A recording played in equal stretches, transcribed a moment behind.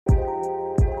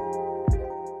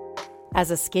As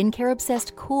a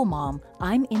skincare-obsessed cool mom,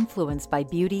 I'm influenced by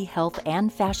beauty, health,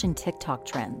 and fashion TikTok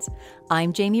trends.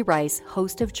 I'm Jamie Rice,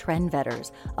 host of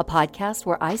Trendvetters, a podcast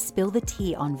where I spill the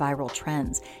tea on viral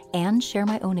trends and share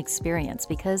my own experience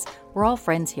because we're all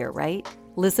friends here, right?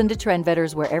 Listen to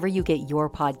Trendvetters wherever you get your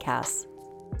podcasts.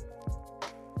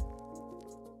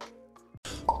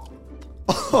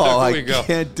 Oh, I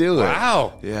can't do it.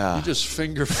 Wow. Yeah. You just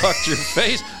finger fucked your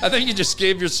face. I think you just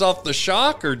gave yourself the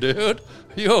shocker, dude.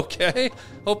 Are you okay?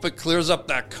 Hope it clears up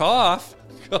that cough.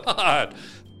 God.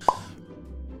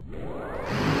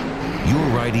 You're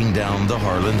riding down the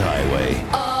Harland Highway.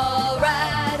 All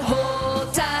right,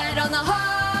 hold tight on the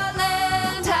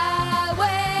Harland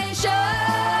Highway Show.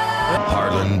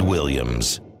 Harland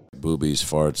Williams. Boobies,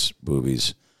 farts,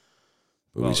 boobies.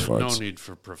 Boobies, Well, farts. no need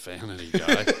for profanity,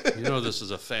 guy. You know this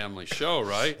is a family show,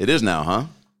 right? It is now, huh?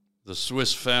 The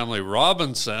Swiss Family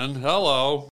Robinson.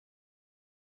 Hello.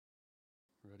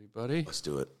 Ready, buddy? Let's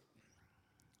do it.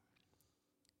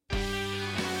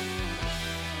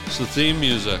 It's the theme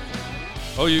music.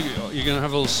 Oh, you're going to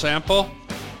have a little sample?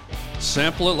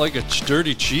 Sample it like a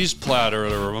dirty cheese platter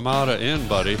at a Ramada Inn,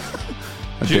 buddy.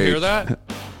 Did you hear that?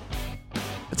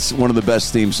 It's one of the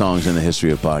best theme songs in the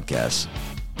history of podcasts.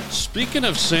 Speaking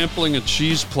of sampling a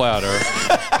cheese platter,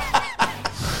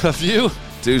 have you...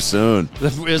 Too soon.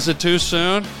 Is it too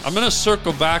soon? I'm going to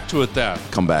circle back to it then.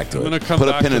 Come back to I'm it. gonna come Put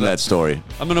a back pin to in that. that story.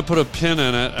 I'm going to put a pin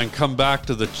in it and come back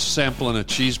to the sampling a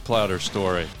cheese platter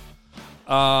story.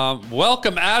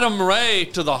 Welcome, Adam Ray,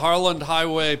 to the Harland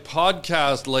Highway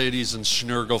podcast, ladies and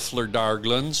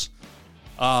Schnurgelflerdarglins.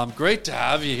 Great to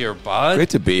have you here, bud.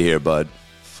 Great to be here, bud.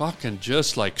 Fucking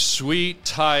just like sweet,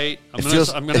 tight. I'm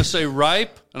feels- gonna say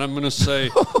ripe, and I'm gonna say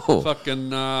fucking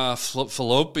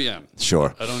fallopian.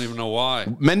 Sure. I don't even know why.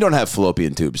 Men don't have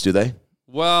fallopian tubes, do they?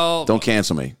 Well, Don't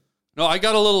cancel me. no, I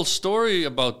got a little story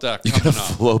about that You coming got a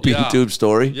up. fallopian Yeah. tube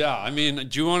story? Yeah, I mean,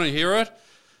 do you want to hear it?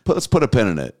 Let's put a pin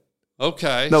in it.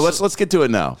 Okay. No, so- let's get to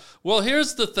it now. Well,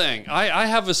 here's the thing. I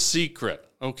have a secret.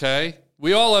 Okay,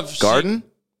 we all have Garden?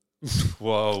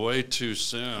 Whoa, way too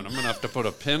soon. I'm gonna have to put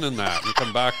a pin in that and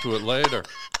come back to it later.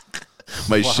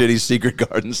 My shitty secret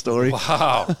garden story.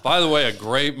 Wow. By the way, a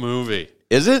great movie.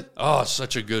 Is it? Oh,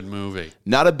 such a good movie.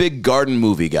 Not a big garden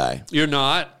movie guy. You're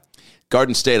not?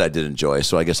 Garden State I did enjoy,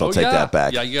 so I guess I'll take yeah. that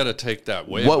back. Yeah, you got to take that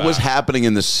way What back. was happening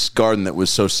in this garden that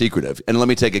was so secretive? And let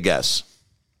me take a guess.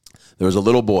 There was a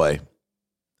little boy,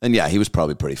 and yeah, he was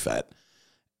probably pretty fat.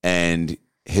 And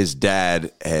his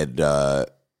dad had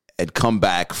come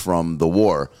back from the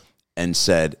war and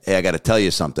said, "Hey, I got to tell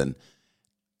you something.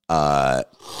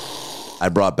 I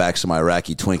brought back some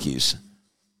Iraqi Twinkies,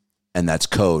 and that's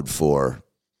code for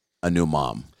a new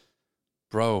mom."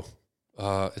 Bro,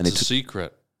 And it's a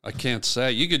secret. I can't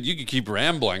say. You could keep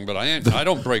rambling, but I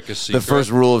don't break a secret. The first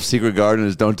rule of Secret Garden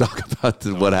is don't talk about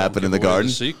what happened in the give away garden.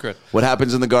 the secret. What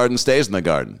happens in the garden stays in the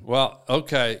garden. Well,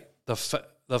 okay.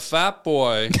 The fat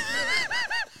boy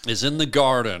is in the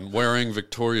garden wearing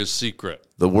Victoria's Secret.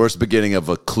 The worst beginning of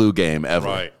a Clue game ever.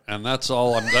 Right. And that's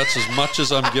all. That's as much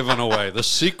as I'm giving away. The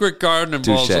Secret Garden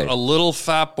involves Touche. a little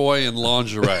fat boy in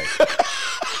lingerie.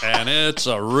 And it's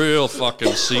a real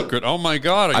fucking secret. Oh, my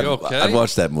God. Are you okay? I've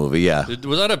watched that movie, yeah.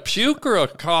 Was that a puke or a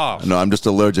cough? No, I'm just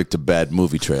allergic to bad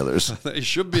movie trailers. You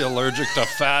should be allergic to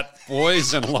fat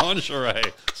boys in lingerie.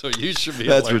 So you should be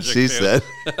That's what allergic she to. said.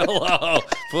 Hello.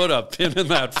 Put a pin in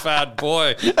that fat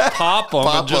boy. Pop him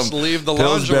and just leave the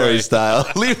Pillsbury lingerie. style.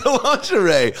 Leave the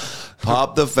lingerie.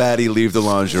 Pop the fatty, leave the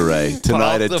lingerie.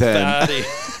 Tonight Pop at the 10. Fatty.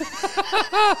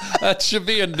 That should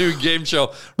be a new game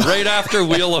show. Right after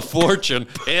Wheel of Fortune,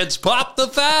 it's Pop the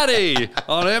Fatty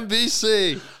on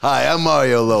NBC. Hi, I'm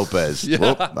Mario Lopez. Yeah.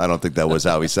 Well, I don't think that was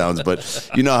how he sounds, but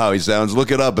you know how he sounds.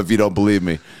 Look it up if you don't believe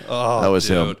me. Oh, that was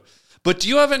him. dude. But do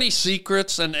you have any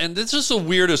secrets? And this is the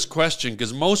weirdest question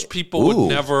because most people Ooh. would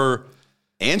never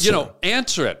Answer.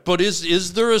 answer it. But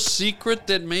is there a secret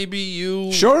that maybe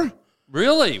you Sure.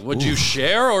 Really? Would you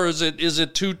share, or is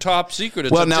it too top secret?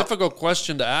 It's Well, a now, difficult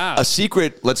question to ask. A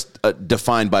secret, let's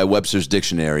define by Webster's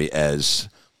dictionary as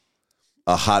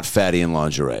a hot fatty in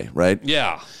lingerie, right?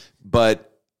 Yeah. But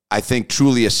I think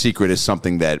truly a secret is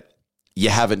something that you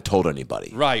haven't told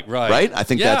anybody. Right. Right? I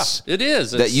think that's it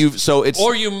is. that you've so it's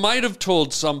Or you might have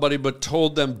told somebody, but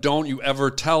told them, don't you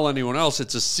ever tell anyone else.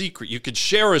 It's a secret. You could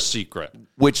share a secret.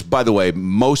 which, by the way,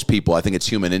 most people, I think it's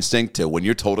human instinct to when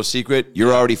you're told a secret,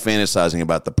 you're already fantasizing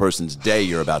about the person's day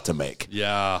you're about to make.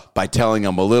 Yeah. By telling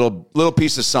them a little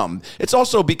piece of something. It's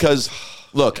also because,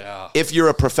 look, if you're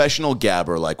a professional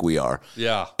gabber like we are,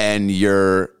 and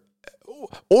you're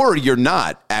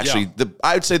not actually. Yeah.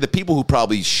 I would say the people who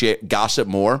probably gossip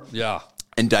more, Yeah.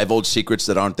 and divulge secrets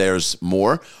that aren't theirs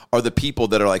more are the people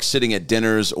that are like sitting at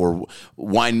dinners or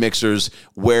wine mixers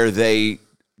where they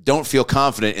don't feel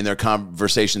confident in their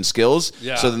conversation skills.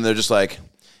 Yeah. So then they're just like,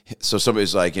 so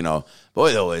somebody's like,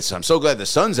 boy, though, I'm so glad the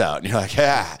sun's out. And you're like,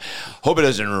 yeah, hope it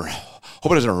doesn't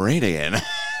rain again.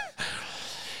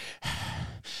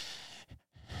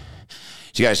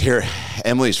 Did you guys hear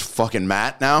Emily's fucking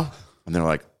Matt now? And they're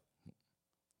like,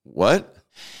 what?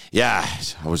 Yeah,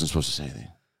 I wasn't supposed to say anything.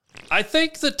 I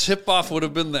think the tip-off would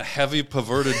have been the heavy,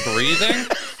 perverted breathing.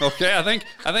 Okay, I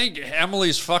think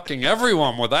Emily's fucking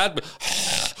everyone with that.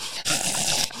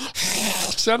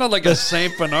 Sounded like a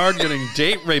Saint Bernard getting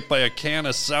date raped by a can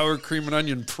of sour cream and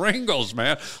onion Pringles,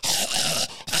 man.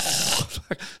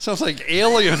 Sounds like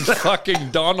alien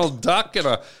fucking Donald Duck in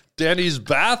a Denny's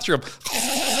bathroom.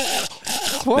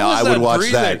 I would watch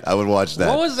that. I would watch that.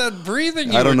 What was that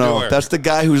breathing you I don't were know. doing? That's the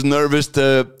guy who's nervous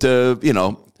to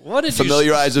What did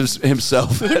familiarize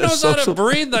himself. Who knows how to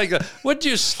breathe like that? Would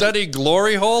you study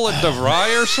Glory Hole at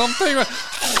DeVry or something?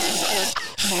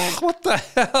 What the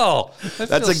hell?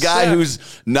 That's a guy who's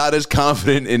not as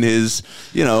confident in his,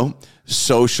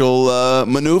 social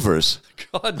maneuvers.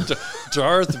 God,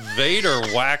 Darth Vader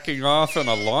whacking off in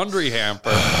a laundry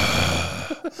hamper.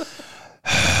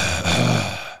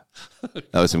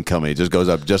 That was him coming. He just goes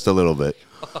up just a little bit.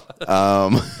 Did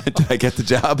I get the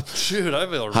job? Dude, I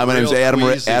feel Hi, my name's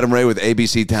Adam Ray with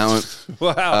ABC Talent.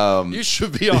 Wow, you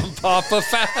should be on Papa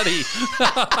Fatty.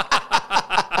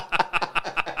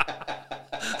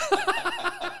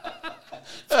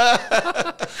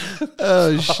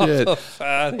 Oh shit! Papa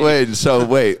Fatty. So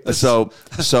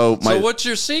what's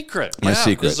your secret? My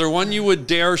secret. Is there one you would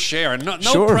dare share? No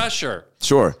Sure. pressure.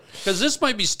 Sure. Because this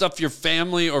might be stuff your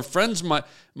family or friends might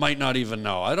not even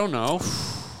know. I don't know.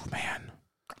 Man,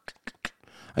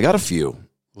 I got a few.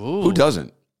 Ooh, Who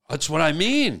doesn't? that's what I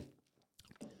mean.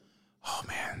 Oh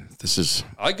man, this is.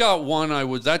 I got one.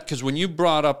 Because when you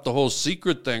brought up the whole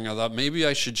secret thing, I thought maybe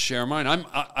I should share mine.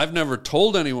 I've never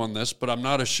told anyone this, but I'm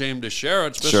not ashamed to share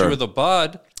it, especially Sure. with a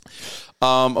bud.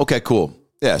 Okay, cool.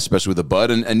 Yeah, especially with a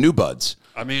bud and new buds.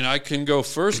 I mean, I can go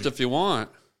first if you want.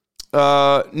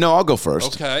 No, I'll go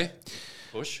first. Okay.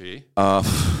 Pushy. Go.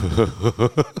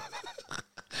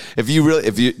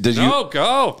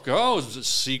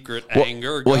 Secret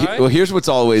anger guy. Well, here's what's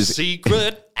always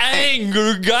Secret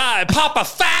anger guy. Papa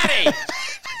Fatty.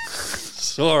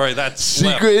 Sorry, that's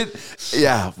secret.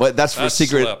 Yeah, but that's for That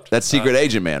secret. slipped. That's secret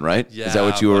agent man, right? Yeah, Is that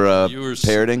what you were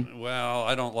parroting? Well,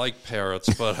 I don't like parrots,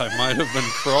 but I might have been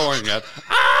crowing it.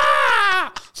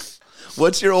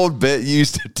 What's your old bit you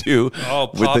used to do? Oh,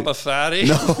 Papa Fatty?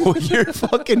 No, your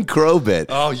fucking crow bit.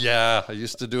 Oh, yeah. I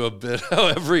used to do a bit.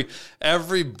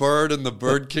 Every bird in the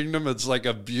bird kingdom, it's like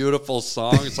a beautiful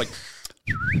song. It's like...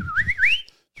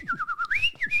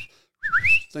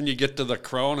 Then you get to the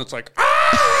crow, and it's like...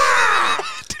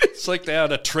 It's like they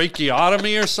had a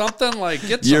tracheotomy or something. Like,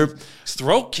 get some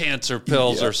throat cancer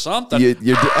pills or something.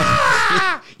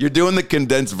 You're doing the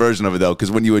condensed version of it, though, because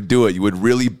when you would do it, you would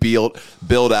really build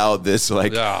out this,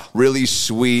 really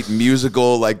sweet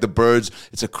musical, like the birds.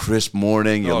 It's a crisp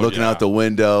morning. You're looking out the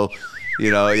window.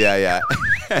 And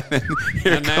then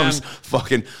here comes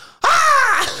fucking...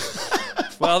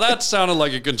 Well, that sounded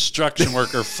like a construction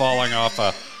worker falling off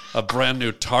a brand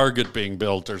new Target being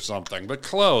built or something, but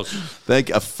close.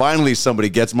 Finally somebody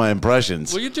gets my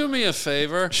impressions. Will you do me a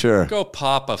favor? Sure. Go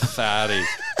Papa Fatty.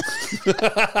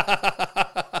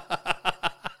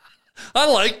 I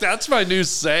like that's my new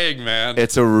saying, man.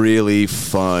 It's a really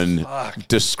fun,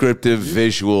 descriptive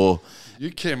visual. You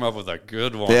came up with a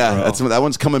good one. Yeah, bro. that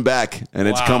one's coming back, and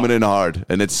it's coming in hard,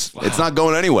 and it's not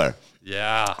going anywhere.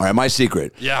 Yeah. All right, my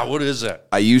secret. Yeah, what is it?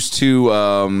 I used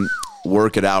to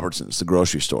work at Albertsons, the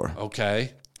grocery store.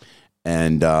 Okay.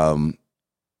 And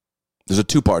there's a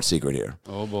two-part secret here.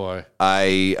 Oh, boy.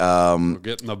 We're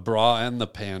getting the bra and the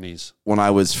panties. When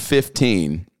I was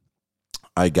 15,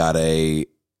 I got a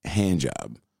hand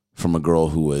job from a girl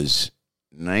who was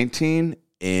 19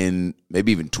 and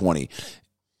maybe even 20,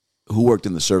 who worked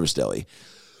in the service deli.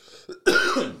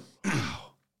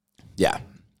 Yeah.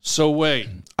 So wait.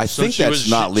 I think that's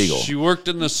not legal. She worked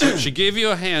in the... She gave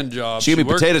you a hand job. She gave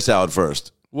me potato salad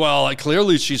first. Well,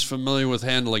 clearly she's familiar with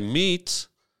handling meats.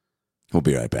 We'll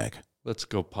be right back. Let's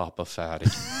go Papa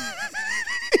Fatty.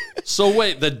 So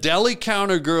wait, the deli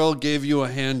counter girl gave you a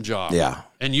hand job. Yeah.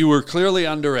 And you were clearly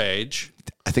underage.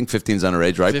 I think 15's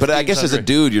underage, right? But I guess as a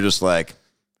dude, you're just like...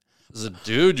 As a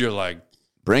dude, you're like...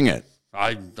 Bring it.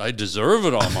 I deserve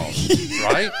it almost,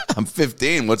 right? I'm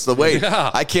 15. What's the wait? Yeah.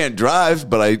 I can't drive,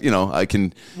 but I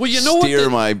can steer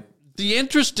my the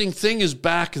interesting thing is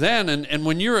back then, and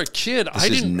when you're a kid, This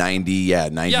is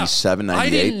 97, 98. I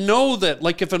didn't know that.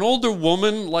 Like, if an older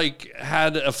woman like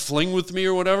had a fling with me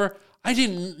or whatever,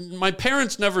 my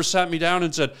parents never sat me down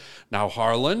and said, now,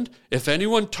 Harland, if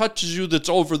anyone touches you that's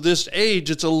over this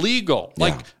age, it's illegal.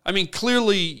 Like, I mean,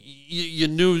 clearly you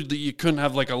knew that you couldn't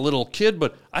have like a little kid,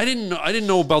 but I didn't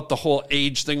know about the whole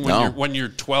age thing when you're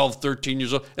 12, 13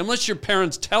 years old, unless your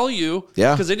parents tell you,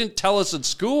 because they didn't tell us at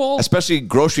school. Especially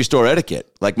grocery store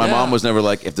etiquette. Like, my mom was never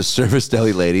like, if the service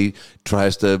deli lady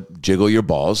tries to jiggle your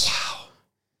balls,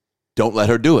 don't let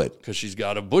her do it. Because she's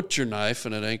got a butcher knife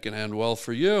and it ain't going to end well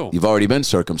for you. You've already been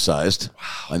circumcised.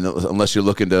 Wow. Unless you're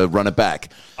looking to run it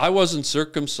back. I wasn't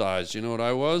circumcised. You know what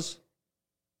I was?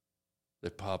 They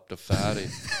popped a fatty.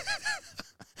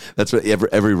 That's what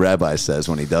every rabbi says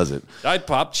when he does it. I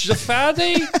popped the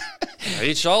fatty.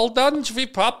 It's all done. We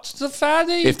popped the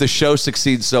fatty. If the show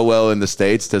succeeds so well in the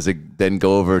States, does it then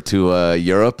go over to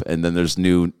Europe and then there's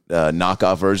new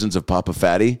knockoff versions of Papa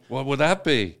Fatty? What would that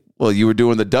be? Well, you were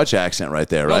doing the Dutch accent right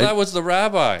there, right? No, that was the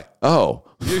rabbi. Oh.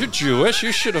 You're Jewish.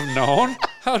 You should have known.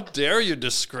 How dare you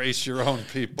disgrace your own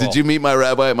people? Did you meet my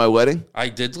rabbi at my wedding? I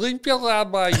did meet your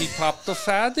rabbi. He popped the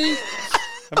fatty.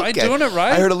 Am I doing it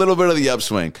right? I heard a little bit of the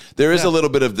upswing. There is a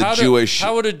little bit of the Jewish...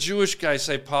 How would a Jewish guy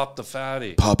say pop the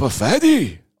fatty? Papa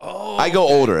Fatty. Oh, I go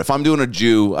older. If I'm doing a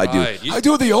Jew, I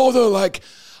do the older, like...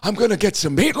 I'm going to get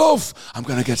some meatloaf. I'm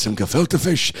going to get some gefilte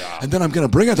fish. Yeah. And then I'm going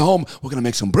to bring it home. We're going to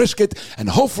make some brisket. And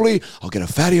hopefully I'll get a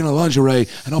fatty in a lingerie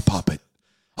and I'll pop it.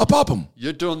 I'll pop them.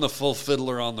 You're doing the full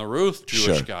Fiddler on the Roof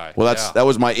Jewish guy. Well, that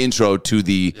was my intro to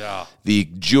the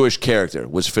Jewish character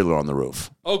was Fiddler on the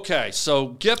Roof. Okay, so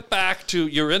get back to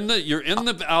you're in the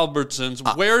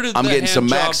Albertsons. Where did I'm getting some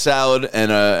mac salad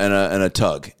and a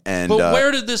tug. But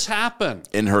where did this happen?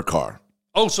 In her car.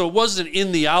 Oh, so it wasn't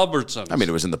in the Albertsons. I mean,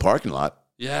 it was in the parking lot.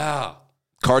 Yeah.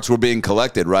 Carts were being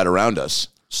collected right around us.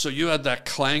 So you had that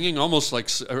clanging, almost like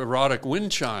erotic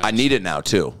wind chimes. I need it now,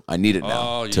 too. I need it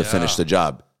now to finish the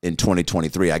job in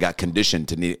 2023. I got conditioned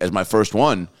to need it as my first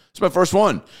one. It's my first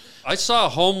one. I saw a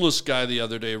homeless guy the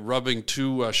other day rubbing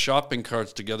two shopping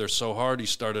carts together so hard he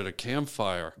started a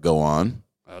campfire. Go on.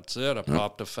 That's it. I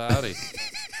popped a fatty.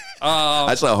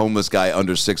 I saw a homeless guy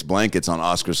under 6 blankets on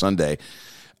Oscar Sunday.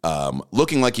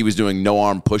 Looking like he was doing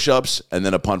no-arm push-ups, and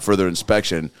then upon further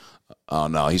inspection, oh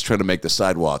no, he's trying to make the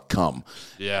sidewalk come.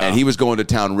 Yeah. And he was going to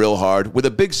town real hard with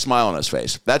a big smile on his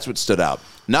face. That's what stood out.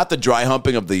 Not the dry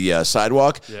humping of the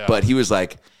sidewalk, but he was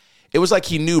like, it was like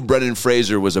he knew Brendan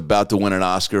Fraser was about to win an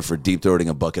Oscar for deep-throating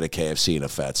a bucket of KFC in a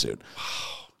fat suit.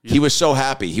 He was so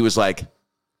happy. He was like,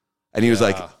 and he was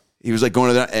like going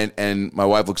to that, and my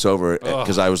wife looks over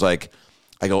because I was like,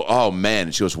 I go, oh, man.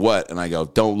 And she goes, what? And I go,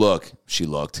 don't look. She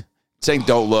looked. Saying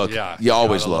don't look, you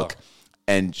always look.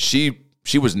 And she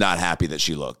was not happy that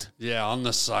she looked. Yeah, on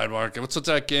the sidewalk. What's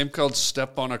that game called?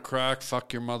 Step on a crack,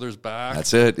 fuck your mother's back?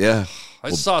 That's it, yeah.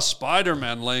 I saw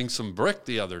Spider-Man laying some brick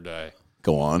the other day.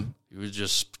 Go on. He was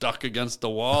just stuck against the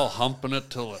wall, humping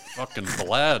it till it fucking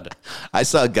bled. I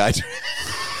saw a guy...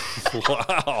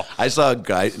 Wow. I saw a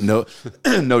guy,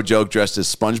 no joke, dressed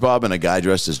as SpongeBob and a guy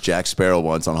dressed as Jack Sparrow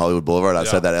once on Hollywood Boulevard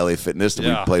outside that LA Fitness that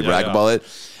we played racquetball at.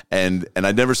 And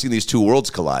I'd never seen these two worlds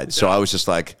collide. So I was just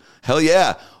like, hell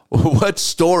yeah. What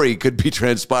story could be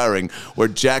transpiring where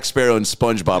Jack Sparrow and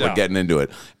SpongeBob are getting into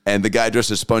it? And the guy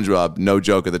dressed as SpongeBob, no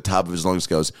joke, at the top of his lungs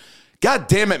goes, God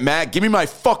damn it, Matt, give me my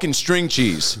fucking string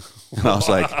cheese. And I was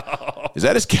like, is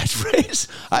that his catchphrase?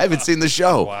 I haven't seen the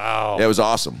show. Wow. Yeah, it was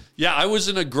awesome. Yeah, I was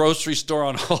in a grocery store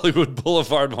on Hollywood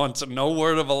Boulevard once, and no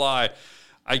word of a lie.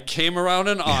 I came around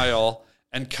an aisle,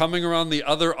 and coming around the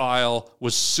other aisle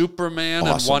was Superman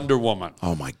and Wonder Woman.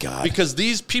 Oh, my God. Because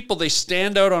these people, they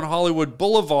stand out on Hollywood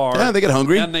Boulevard. Yeah, they get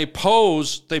hungry. And they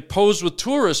pose with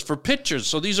tourists for pictures.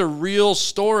 So these are real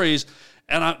stories.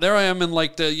 And there I am in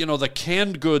like the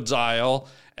canned goods aisle,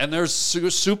 and there's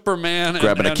Superman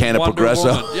grabbing and a can of Wonder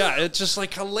Progresso. Woman. Yeah, it's just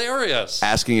like hilarious.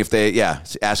 Asking if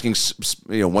asking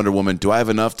Wonder Woman, do I have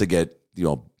enough to get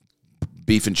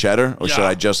beef and cheddar, or should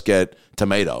I just get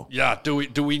tomato? Yeah. Do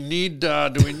we need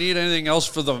anything else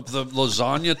for the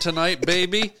lasagna tonight,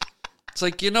 baby? It's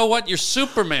like, you know what? You're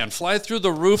Superman. Fly through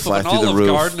the roof of an Olive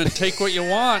Garden and take what you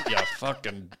want. Yeah,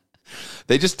 fucking.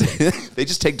 They just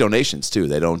take donations too.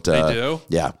 They don't. They do?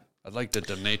 Yeah. I'd like to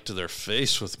donate to their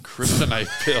face with kryptonite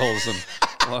pills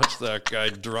and watch that guy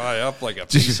dry up like a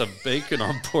piece of bacon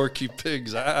on Porky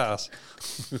Pig's ass.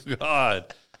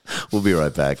 God. We'll be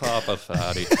right back. Papa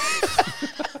Fatty.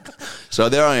 So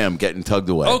there I am getting tugged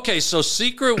away. Okay, so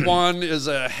secret one is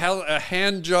a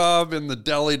hand job in the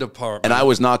deli department. And I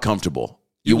was not comfortable.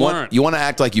 You want to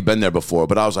act like you've been there before,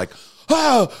 but I was like,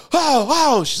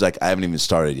 oh. She's like, I haven't even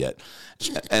started yet.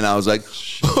 And I was like,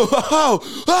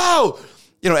 oh.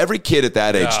 Every kid at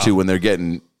that age too, when they're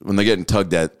getting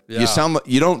tugged at,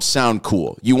 you don't sound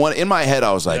cool. In my head,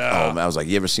 I was like,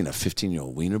 you ever seen a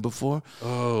 15-year-old wiener before?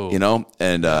 Oh.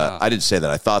 And I didn't say that.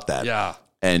 I thought that. Yeah.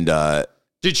 And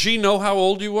did she know how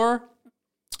old you were?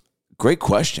 Great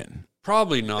question.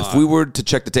 Probably not. If we were to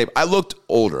check the tape, I looked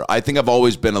older. I think I've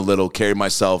always been carried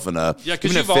myself in a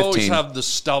because you've always have the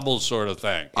stubble sort of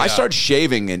thing. I started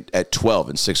shaving at 12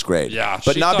 in 6th grade. Yeah,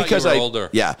 but not because you were older.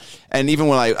 Yeah, and even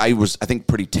when I was, I think,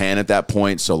 pretty tan at that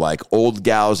point. So like old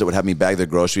gals that would have me bag their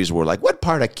groceries were like, "What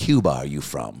part of Cuba are you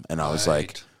from?" And I was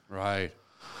like, "Right."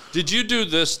 Did you do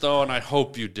this, though, and I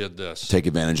hope you did this? Take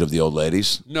advantage of the old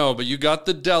ladies? No, but you got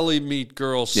the deli meat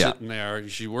girl sitting there.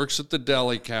 She works at the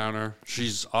deli counter.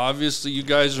 She's obviously, you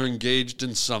guys are engaged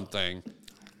in something.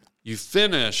 You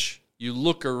finish, you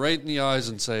look her right in the eyes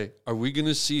and say, are we going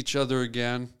to see each other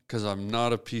again? Because I'm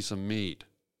not a piece of meat.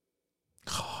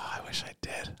 Oh, I wish I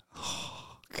did.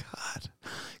 Oh, God.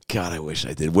 God, I wish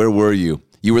I did. Where were you?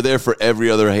 You were there for every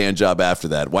other hand job after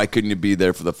that. Why couldn't you be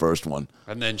there for the first one?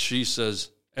 And then she says,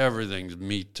 everything's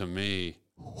meat to me.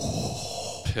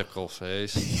 Pickle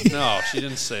face. No, she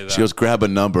didn't say that. She goes, grab a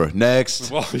number.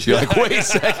 Next. Well, You're like, wait a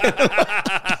second.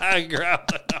 I grab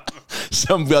the number.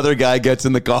 Some other guy gets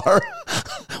in the car.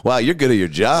 Wow, you're good at your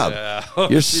job. Yeah.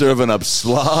 You're serving up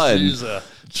slaw. She's a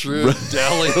true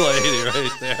deli lady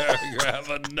right there. Grab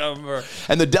a number.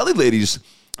 And the deli ladies,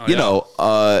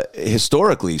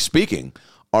 historically speaking,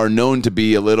 are known to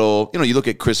be a little, you look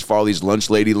at Chris Farley's Lunch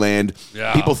Lady Land.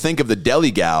 Yeah. People think of the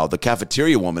deli gal, the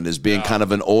cafeteria woman, as being kind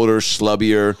of an older,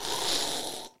 slubbier,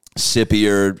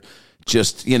 sippier,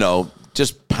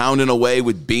 just pounding away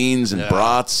with beans and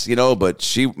brats, but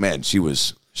she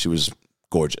was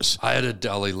gorgeous. I had a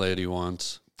deli lady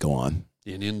once. Go on.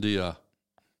 In India.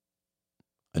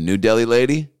 A new deli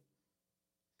lady?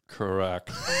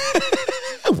 Correct.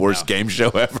 Worst game show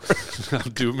ever.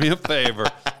 Do me a favor.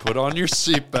 Put on your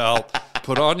seatbelt.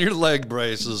 Put on your leg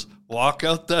braces. Walk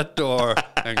out that door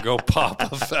and go pop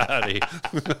a fatty.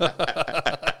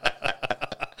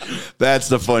 That's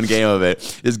the fun game of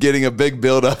it, is getting a big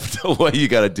build up to what you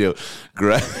got to do.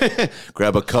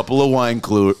 Grab a couple of wine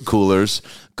coolers,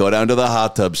 go down to the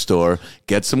hot tub store,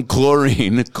 get some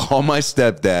chlorine, call my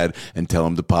stepdad, and tell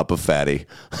him to pop a fatty.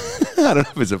 I don't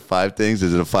know if it's a 5 things.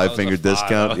 Is it a 5-finger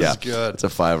discount? Yeah, good. It's a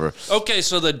 $5. Okay,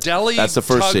 so the deli That's the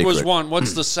first tug secret. was one.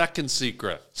 What's the second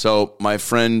secret? So my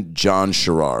friend John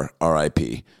Sherrar,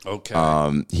 R.I.P.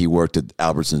 Okay. He worked at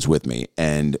Albertsons with me,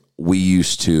 and we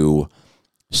used to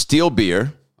steal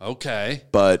beer. Okay.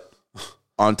 But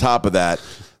on top of that,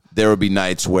 there would be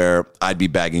nights where I'd be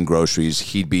bagging groceries.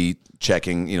 He'd be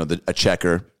checking, a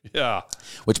checker. Yeah.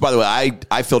 Which, by the way,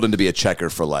 I filled in to be a checker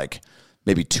for like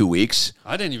maybe 2 weeks.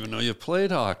 I didn't even know you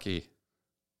played hockey.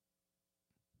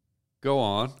 Go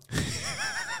on.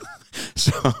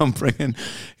 So I'm bringing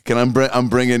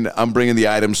the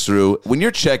items through. When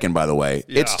you're checking, by the way,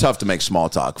 it's tough to make small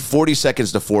talk. 40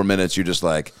 seconds to 4 minutes, you're just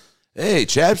like, hey,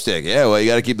 chapstick. Yeah, well, you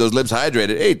got to keep those lips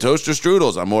hydrated. Hey, toaster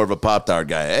strudels. I'm more of a Pop-Tart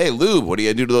guy. Hey, lube. What do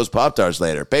you do to those Pop-Tarts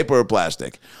later? Paper or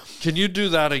plastic? Can you do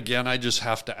that again? I just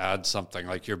have to add something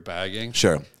like you're bagging.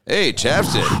 Sure. Hey,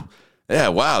 chapstick. Yeah,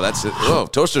 wow, that's it. Oh,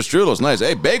 toaster strudels, nice.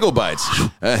 Hey, bagel bites.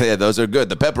 Yeah, those are good.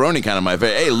 The pepperoni kind of my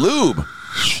favorite. Hey, lube. Wow.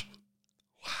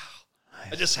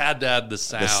 I just had to add the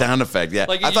sound. The sound effect, yeah.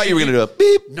 Like, I thought you were going to do a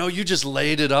beep. No, you just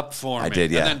laid it up for me. I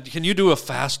did, yeah. And then, can you do a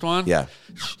fast one? Yeah.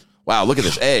 Wow, look at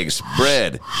this. Eggs,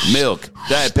 bread, milk,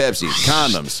 Diet Pepsi,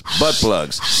 condoms, butt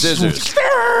plugs, scissors.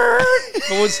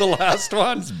 What was the last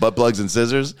one? Butt plugs and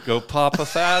scissors. Go pop a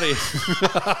fatty.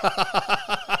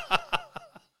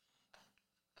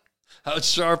 How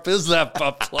sharp is that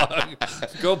butt plug?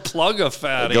 Go plug a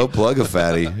fatty. Go plug a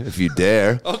fatty if you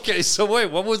dare. Okay, so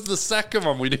wait, what was the second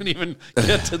one? We didn't even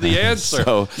get to the answer.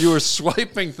 So, you were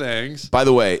swiping things. By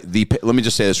the way, let me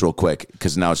just say this real quick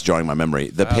because now it's jarring my memory.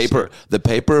 The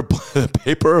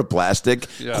paper or plastic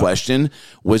question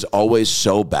was always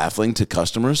so baffling to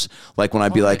customers. Like when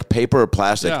I'd be like, paper or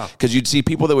plastic, because you'd see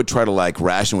people that would try to like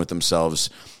ration with themselves,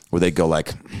 where they'd go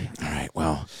like, all right,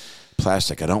 well,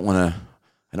 plastic.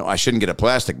 I shouldn't get a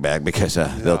plastic bag because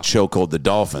they'll chokehold the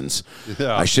dolphins.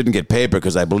 Yeah. I shouldn't get paper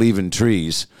because I believe in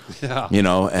trees. Yeah.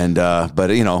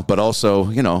 But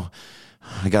also,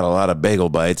 I got a lot of bagel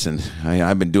bites and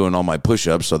I've been doing all my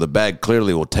push-ups, so the bag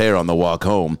clearly will tear on the walk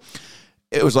home.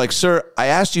 It was like, sir, I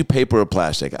asked you paper or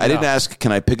plastic. I didn't ask,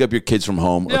 can I pick up your kids from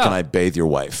home or can I bathe your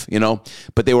wife?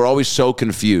 But they were always so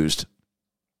confused.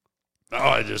 Oh,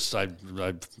 I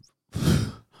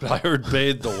heard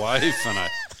bathe the wife and I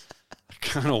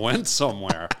kind of went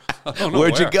somewhere. I don't know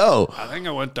Where'd you where. go? I think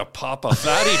I went to Papa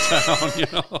Fatty Town, you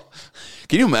know.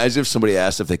 Can you imagine if somebody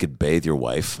asked if they could bathe your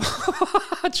wife?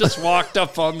 I just walked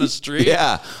up on the street.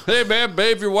 Yeah. Hey, man,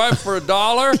 bathe your wife for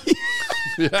 $1?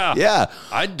 Yeah. Yeah.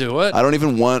 I'd do it. I don't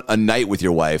even want a night with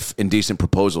your wife, Indecent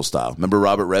Proposal style. Remember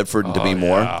Robert Redford and Demi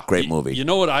Moore? Yeah. Great movie. You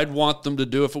know what I'd want them to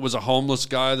do if it was a homeless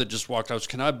guy that just walked out?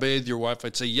 Can I bathe your wife?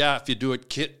 I'd say, yeah, if you do it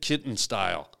kitten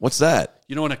style. What's that?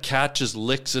 You know when a cat just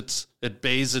it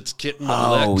bathes its kitten and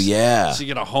Oh, licks? yeah. So you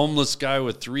get a homeless guy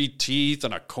with 3 teeth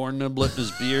and a corn niblet in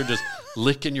his beard just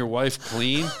licking your wife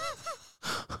clean.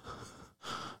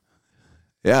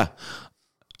 Yeah.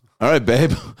 All right,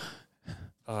 babe.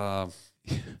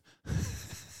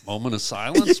 Moment of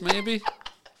silence, maybe?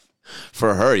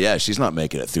 For her, yeah, she's not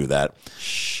making it through that.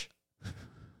 Shh.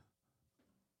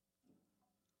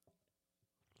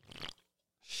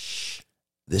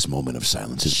 This moment of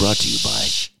silence is brought to you by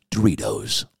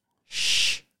Doritos.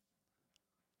 Shh.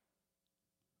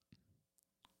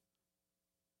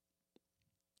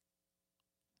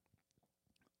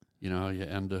 You know how you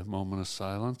end a moment of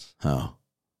silence? Oh,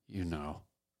 You know.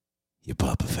 you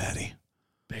Papa Fatty.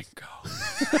 Bingo.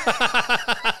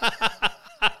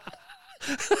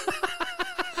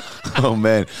 Oh,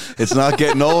 man. It's not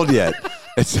getting old yet.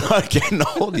 It's not getting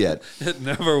old yet. It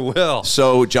never will.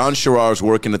 So John Sherrar's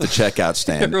working at the checkout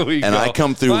stand. Here we and go. I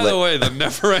come through By the late. way, the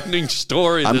never-ending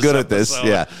story. I'm good at this. episode.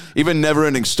 Yeah. Even Never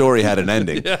Ending Story had an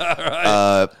ending. Yeah,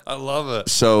 right. I love it.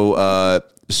 So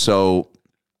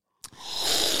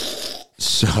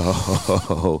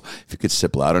if you could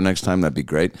sip louder next time, that'd be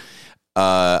great.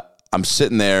 I'm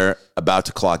sitting there about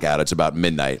to clock out. It's about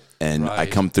midnight, and I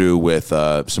Right. come through with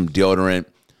some deodorant,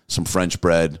 some French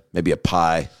bread, maybe a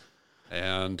pie,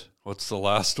 And what's the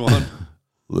last one?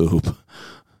 lube,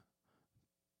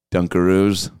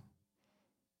 Dunkaroos,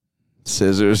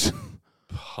 scissors,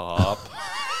 Pop.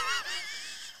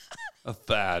 A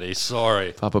fatty.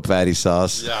 Sorry. Papa Fatty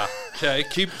sauce. Yeah. Okay,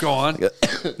 keep going.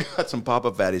 Got some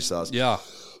Papa Fatty sauce. Yeah.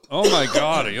 Oh, my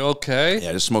God. Are you okay? Yeah,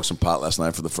 I just smoked some pot last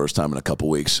night for the first time in a couple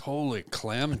weeks. Holy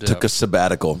clam dip. Took a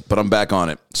sabbatical, but I'm back on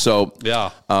it. So Yeah.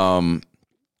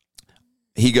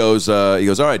 he goes, all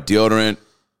right, deodorant,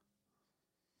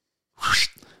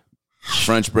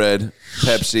 French bread,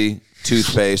 Pepsi,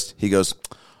 toothpaste. He goes,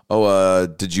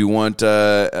 did you want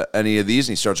any of these?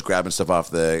 And he starts grabbing stuff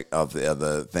off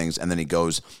the things, and then he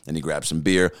goes and he grabs some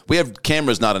beer. We have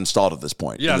cameras not installed at this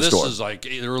point. Yeah, in the this store. is like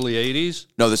early 80s.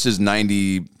 No, this is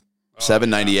 97,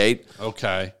 98.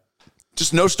 Okay.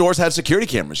 Just no stores had security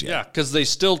cameras yet. Yeah, because they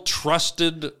still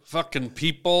trusted fucking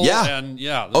people. Yeah. And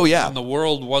yeah. Oh, yeah. And the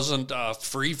world wasn't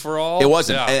free for all. It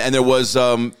wasn't. Yeah. And there was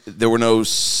there were no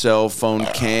cell phone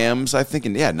cams, I think,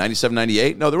 in 97,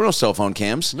 98. No, there were no cell phone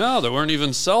cams. No, there weren't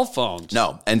even cell phones.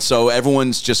 No. And so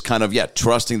everyone's just kind of,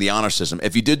 trusting the honor system. I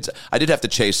did have to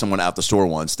chase someone out the store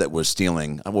once that was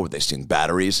stealing, what were they stealing?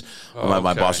 Batteries. My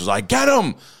okay. boss was like, get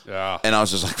them. Yeah. And I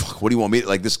was just like, fuck, what do you want me to,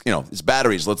 like this, it's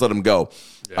batteries. Let's let them go.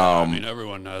 Yeah, I mean,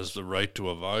 everyone has the right to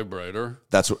a vibrator.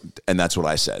 That's what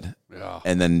I said. Yeah.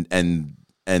 And then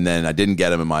I didn't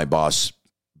get him, and my boss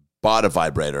bought a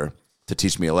vibrator to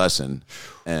teach me a lesson.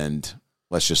 And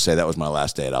let's just say that was my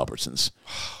last day at Albertsons.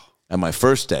 And my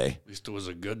first day, At least it was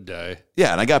a good day.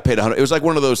 yeah, and I got paid $100. It was like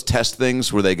one of those test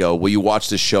things where they go, "Will you watch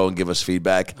this show and give us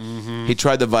feedback?" Mm-hmm. He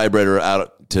tried the vibrator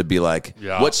out to be like,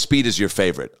 Yeah. "What speed is your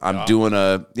favorite?" I'm doing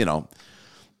I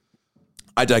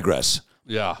digress.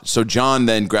 Yeah. So John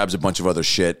then grabs a bunch of other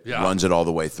shit, Yeah. runs it all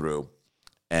the way through,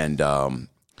 and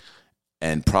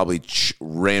probably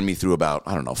ran me through about,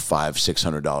 I don't know,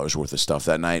 $500-$600 worth of stuff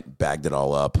that night. Bagged it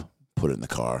all up, put it in the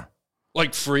car.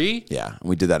 Like free? Yeah, and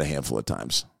we did that a handful of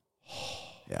times.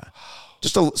 Yeah,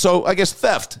 so I guess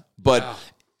theft, but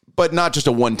not just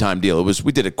a one-time deal.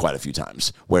 We did it quite a few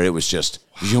times where it was just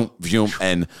vroom, vroom,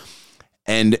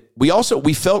 and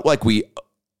we felt like we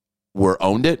were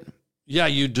owned it. Yeah,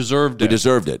 you deserved it. We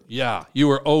deserved it. Yeah, you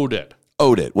were owed it.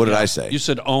 Owed it. What did I say? You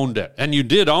said owned it. And you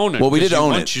did own it. Well, we did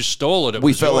own it. Once you stole it,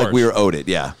 We was felt yours. like we were owed it.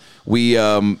 Yeah, we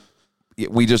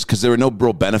just, because there were no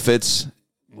real benefits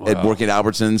at working at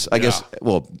Albertsons. I guess.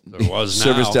 Well, There was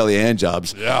service now. deli hand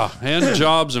jobs. Yeah, hand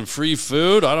jobs and free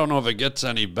food. I don't know if it gets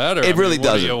any better. It really what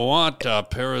doesn't. do you want?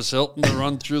 Paris Hilton to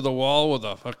run through the wall with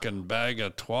a fucking bag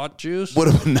of twat juice? Would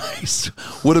have been nice.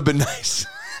 Would have been nice.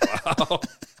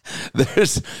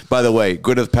 There's, by the way,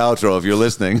 Gwyneth Paltrow, if you're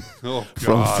listening, Oh,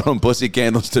 God. from pussy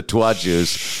candles to twat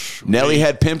juice. Nelly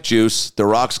had pimp juice. The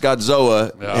Rock's got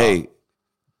Zoa. Yeah. Hey,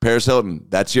 Paris Hilton,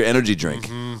 that's your energy drink.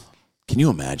 Mm-hmm. Can you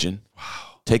imagine? Wow.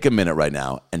 Take a minute right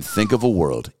now and think of a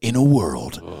world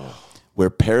where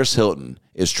Paris Hilton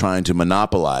is trying to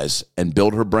monopolize and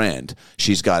build her brand.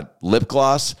 She's got lip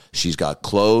gloss. She's got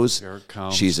clothes. Here it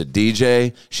comes. She's a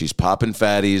DJ. She's popping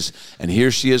fatties. And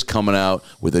here she is coming out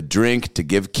with a drink to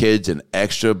give kids an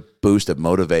extra boost of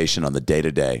motivation on the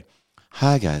day-to-day.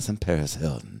 Hi, guys, I'm Paris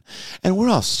Hilton. And we're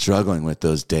all struggling with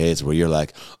those days where you're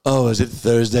like, oh, is it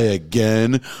Thursday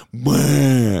again?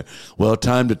 Well,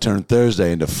 time to turn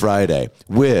Thursday into Friday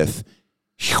with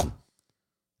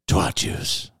twat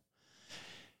juice.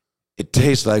 It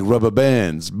tastes like rubber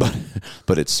bands, but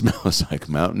it smells like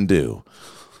Mountain Dew.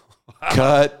 Wow.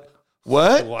 Cut.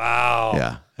 What? Wow.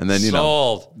 Yeah. And then,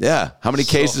 Sold. Yeah. How many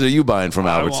cases are you buying from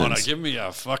Albertsons? I want to give me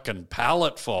a fucking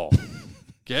pallet full.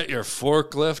 Get your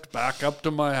forklift back up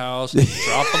to my house,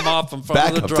 drop them off in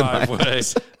front of the driveway,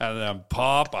 and then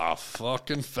pop a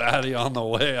fucking fatty on the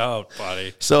way out,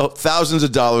 buddy. So thousands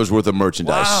of dollars worth of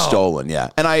merchandise stolen, yeah.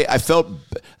 And I felt,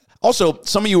 also,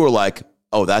 some of you were like,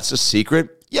 oh, that's a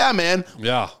secret? Yeah, man.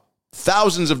 Yeah.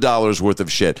 Thousands of dollars worth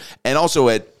of shit. And also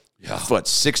at,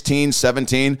 16,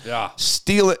 17? Yeah.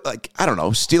 Stealing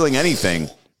anything,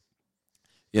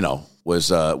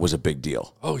 was a big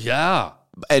deal. Oh, yeah.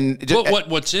 And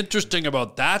what's interesting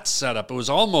about that setup, it was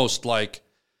almost like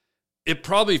it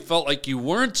probably felt like you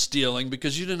weren't stealing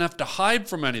because you didn't have to hide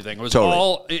from anything. It was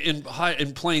all in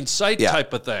plain sight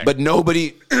type of thing. But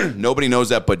nobody knows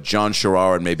that but John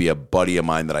Sherrar and maybe a buddy of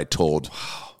mine that I told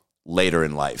later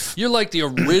in life. You're like the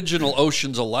original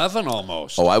Ocean's 11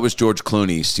 almost. Oh, I was George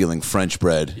Clooney stealing French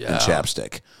bread and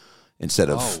chapstick instead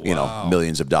of,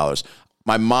 millions of dollars.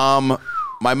 My mom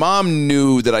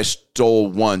knew that I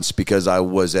stole once because I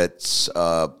was at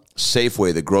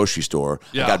Safeway, the grocery store.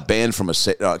 Yeah. I got banned from a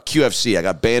QFC. I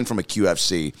got banned from a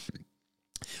QFC.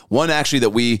 One actually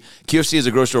QFC is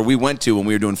a grocery store we went to when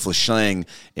we were doing Flashlang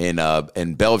in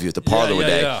Bellevue at the Parlor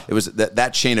Day. Yeah. It was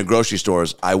that chain of grocery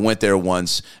stores. I went there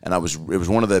once, and it was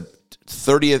one of the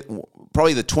 30th,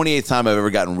 probably the 28th time I've ever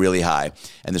gotten really high.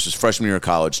 And this was freshman year of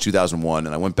college, 2001.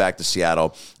 And I went back to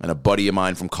Seattle, and a buddy of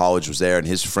mine from college was there, and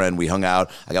his friend, we hung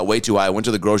out. I got way too high. I went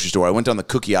to the grocery store. I went down the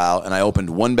cookie aisle, and I opened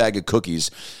one bag of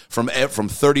cookies from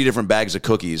 30 different bags of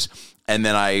cookies. And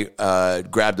then I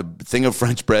grabbed a thing of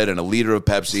French bread and a liter of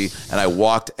Pepsi, and I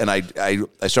walked, and I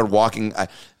started walking.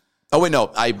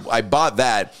 I bought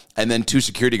that, and then two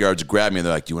security guards grabbed me, and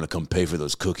they're like, do you want to come pay for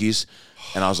those cookies?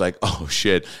 And I was like, oh,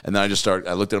 shit. And then I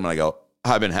looked at them, and I go,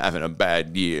 I've been having a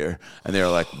bad year. And they were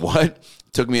like, what?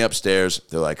 Took me upstairs.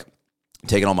 They're like,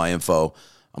 taking all my info.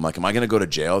 I'm like, am I going to go to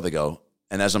jail? They go,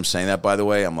 and as I'm saying that, by the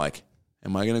way, I'm like,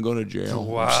 am I going to go to jail?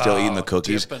 Wow. I'm still eating the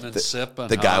cookies. Dipping and sipping.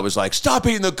 The guy was like, stop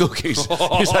eating the cookies.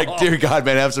 He's like, dear God,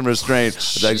 man, have some restraint. I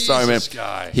was like, sorry, man.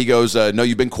 Guy. He goes, no,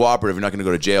 you've been cooperative. You're not going to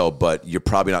go to jail, but you're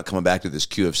probably not coming back to this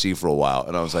QFC for a while.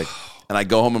 And I was like, and I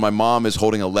go home, and my mom is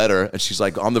holding a letter, and she's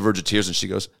like on the verge of tears, and she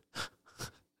goes,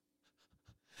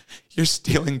 you're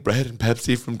stealing bread and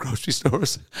Pepsi from grocery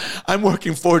stores? I'm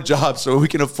working 4 jobs so we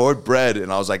can afford bread.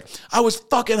 And I was like, I was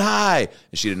fucking high.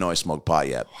 And she didn't know I smoked pot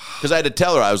yet. Because I had to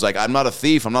tell her, I was like, I'm not a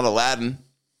thief. I'm not Aladdin.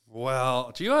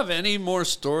 Well, do you have any more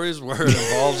stories where it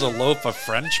involves a loaf of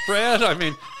French bread? I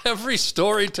mean, every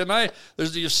story tonight,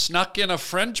 you snuck in a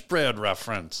French bread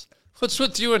reference. What's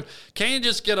with you? And can't you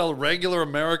just get a regular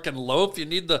American loaf? You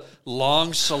need the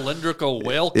long cylindrical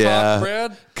whale top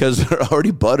bread? Because they're already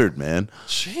buttered, man.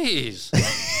 Jeez.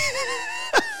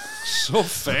 So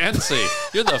fancy.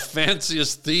 You're the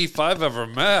fanciest thief I've ever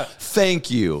met. Thank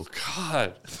you.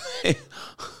 God.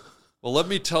 Well, let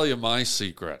me tell you my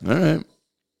secret. All right.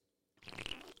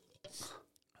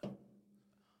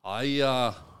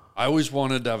 I always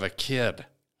wanted to have a kid.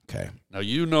 Okay. Now,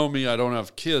 you know me. I don't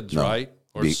have kids, right?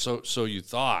 Or so you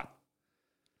thought.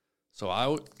 So I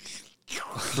would.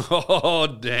 Oh,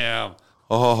 damn.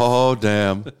 Oh,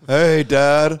 damn. Hey,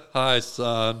 Dad. Hi,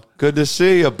 son. Good to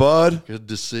see you, bud. Good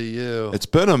to see you. It's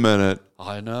been a minute.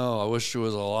 I know. I wish it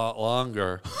was a lot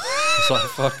longer. So I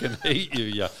fucking hate you,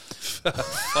 you fat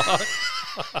fuck.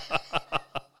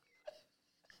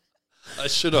 I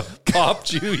should have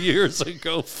popped you years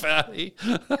ago, fatty.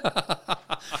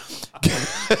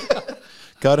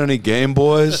 Got any Game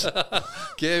Boys?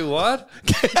 Okay, what?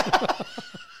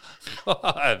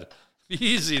 God,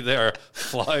 easy there,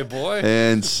 fly boy.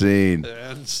 And scene.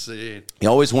 And scene. You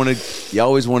always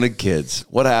wanted kids.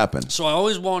 What happened? So I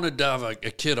always wanted to have a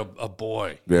kid, a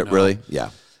boy. Really?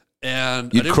 Yeah.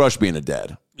 And you'd crush being a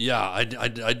dad. Yeah, I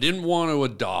didn't want to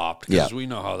adopt because we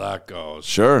know how that goes.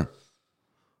 Sure.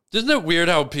 Isn't it weird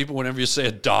how people, whenever you say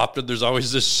adopted, there's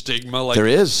always this stigma? Like, there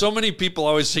is. So many people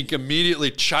always think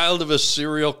immediately child of a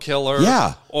serial killer.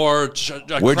 Yeah. Or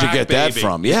where'd you get baby. that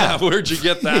from? Yeah. Where'd you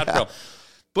get that from?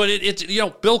 But it's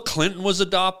Bill Clinton was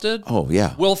adopted. Oh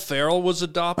yeah. Will Ferrell was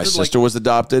adopted. My sister was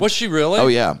adopted. Was she really? Oh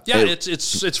yeah. Yeah.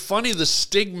 It's funny the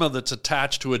stigma that's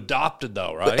attached to adopted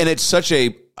though, right? And it's such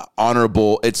a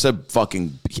honorable. It's a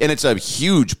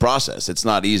huge process. It's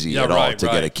not easy at all to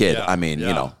get a kid. Yeah, I mean,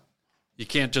 you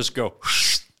can't just go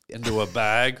into a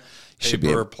bag, should be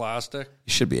paper able- or plastic.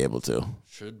 you should be able to.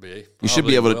 Should be. You should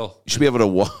be able to. Will. You should be able to.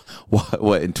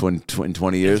 What in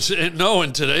 20 years? No,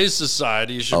 in today's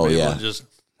society, you should Oh, be able yeah. to just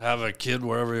have a kid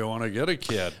wherever you want to get a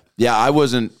kid. Yeah, I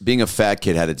wasn't. Being a fat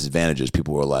kid had its advantages.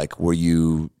 People were like, "Were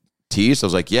you teased?" I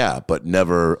was like, "Yeah, but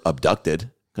never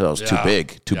abducted because I was too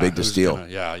big to who's steal."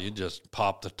 you just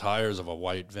pop the tires of a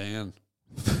white van,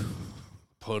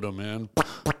 put them in.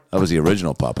 That was the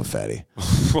original Papa Fatty.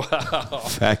 Wow.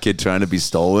 Fat kid trying to be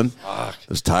stolen. Fuck.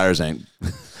 Those tires ain't.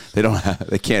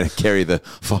 They can't carry the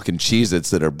fucking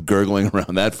Cheez-Its that are gurgling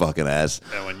around that fucking ass.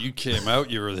 And when you came out,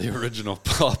 you were the original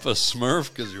Papa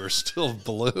Smurf because you were still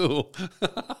blue.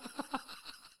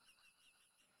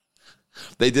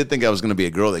 They did think I was going to be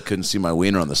a girl. They couldn't see my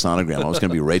wiener on the sonogram. I was going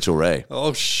to be Rachel Ray.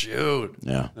 Oh, shoot.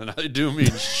 Yeah. And I do mean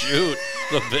shoot,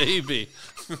 the baby.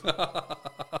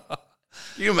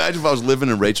 Can you imagine if I was living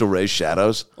in Rachel Ray's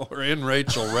shadows? Or in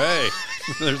Rachel Ray.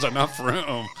 There's enough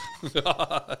room.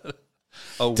 God.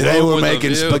 Today we're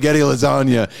making spaghetti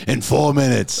lasagna in 4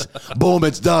 minutes. Boom,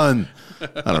 it's done.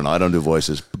 I don't know. I don't do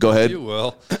voices. Go ahead. You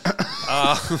will.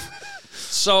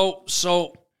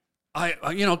 So I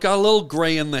got a little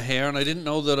gray in the hair, and I didn't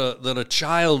know that a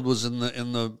child was in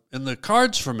the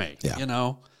cards for me.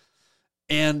 Yeah.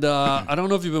 And I don't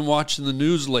know if you've been watching the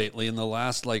news lately in the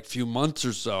last few months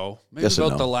or so, maybe Yes and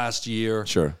about no. the last year.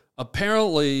 Sure.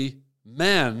 Apparently,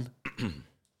 men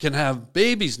can have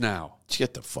babies now.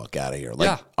 Get the fuck out of here.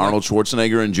 Yeah. Arnold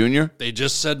Schwarzenegger and Jr.? They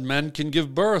just said men can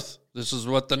give birth. This is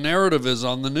what the narrative is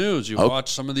on the news. You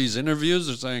watch some of these interviews,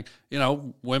 they're saying,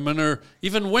 women,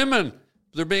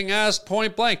 they're being asked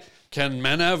point blank, can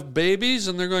men have babies?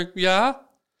 And they're going, yeah.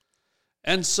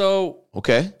 And so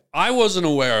Okay. I wasn't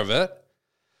aware of it.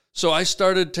 So I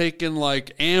started taking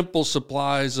ample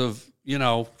supplies of,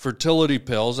 fertility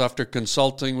pills after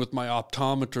consulting with my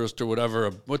optometrist or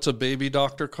whatever. What's a baby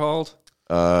doctor called?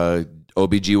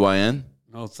 OBGYN?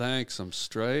 No, thanks. I'm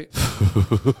straight.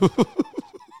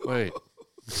 Wait.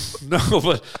 No,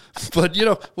 but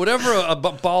whatever a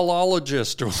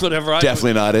ballologist or whatever.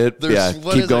 Definitely not it. Yeah,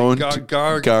 what keep is going. it?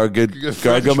 Gargamel,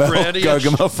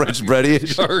 French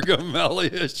bready-ish.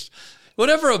 Gargamel-ish.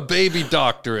 Whatever a baby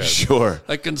doctor is. Sure.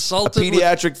 I A consulted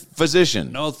pediatric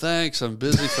physician. No, thanks. I'm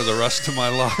busy for the rest of my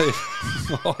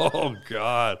life. Oh,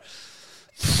 God.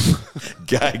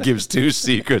 Guy gives 2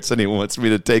 secrets and he wants me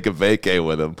to take a vacay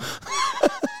with him.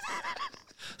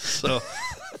 So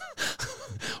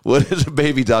What is a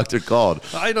baby doctor called?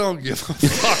 I don't give a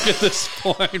fuck at this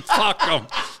point. Fuck them.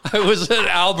 I was at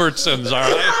Albertsons, all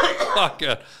right? Fuck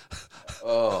it.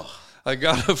 Oh. I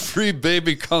got a free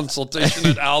baby consultation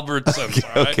at Albertsons,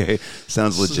 all right? Okay,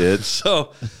 sounds legit.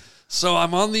 So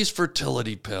I'm on these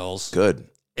fertility pills. Good.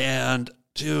 And,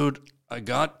 dude, I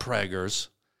got preggers.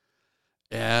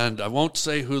 And I won't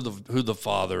say who the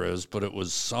father is, but it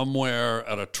was somewhere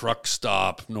at a truck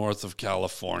stop north of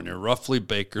California, roughly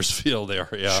Bakersfield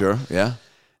area. Sure, yeah.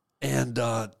 And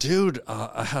dude,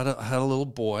 I had a little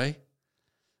boy,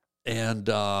 and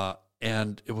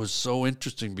it was so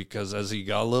interesting because as he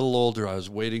got a little older, I was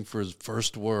waiting for his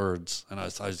first words, and I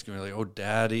was going to be like, "Oh,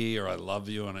 Daddy," or "I love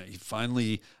you," and I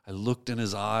looked in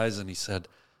his eyes, and he said,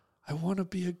 "I want to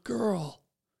be a girl."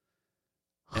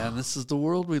 And this is the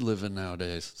world we live in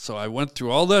nowadays. So I went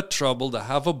through all that trouble to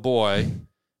have a boy.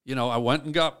 I went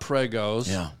and got pregos.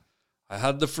 Yeah. I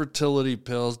had the fertility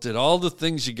pills, did all the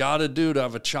things you got to do to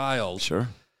have a child. Sure.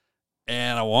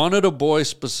 And I wanted a boy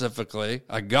specifically.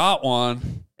 I got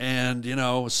one. And,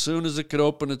 as soon as it could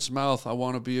open its mouth, I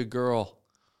want to be a girl.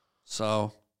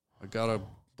 So I got a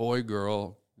boy.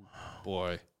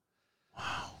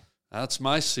 Wow. That's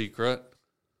my secret.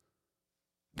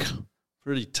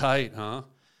 Pretty tight, huh?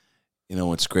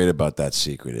 What's great about that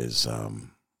secret is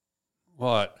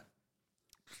What?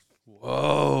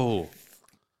 Whoa.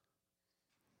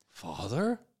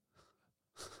 Father?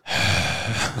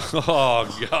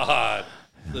 Oh, God.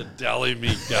 The deli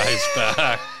meat guy's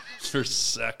back for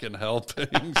second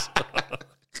helpings.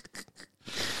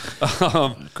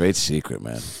 great secret,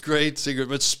 man. Great secret.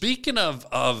 But speaking of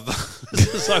I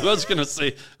was going to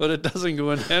say, but it doesn't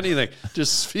go into anything.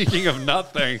 Just speaking of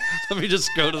nothing, let me just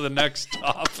go to the next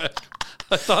topic.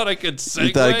 I thought I could segue.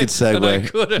 You thought I could segue. And I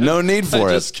couldn't. No need for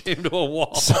I it. just came to a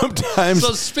wall. Sometimes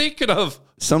So speaking of,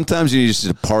 you just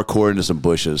parkour into some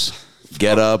bushes,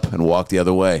 get up and walk the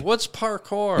other way. what's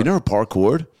parkour? You never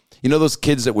parkoured? You know those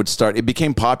kids that would start, it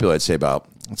became popular, let's say about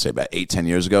 8-10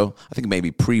 years ago. I think maybe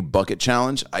pre-bucket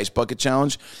challenge, ice bucket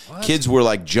challenge. What? Kids were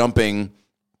like jumping,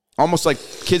 almost like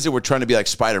kids that were trying to be like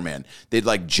Spider-Man. They'd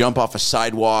like jump off a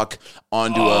sidewalk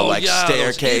onto a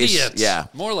staircase. Idiots. Yeah.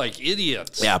 More like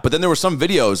idiots. Yeah, but then there were some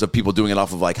videos of people doing it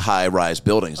off of like high-rise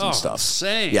buildings and stuff.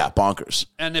 Insane. Yeah, bonkers.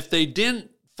 And if they didn't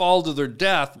fall to their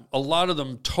death, a lot of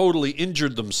them totally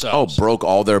injured themselves. Oh, broke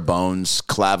all their bones,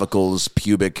 clavicles,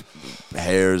 pubic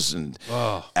hairs, and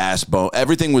ass bone.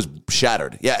 Everything was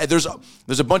shattered. Yeah, there's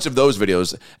a bunch of those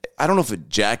videos. I don't know if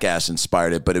Jackass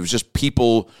inspired it, but it was just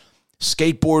people,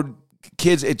 skateboard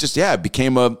kids. It just, it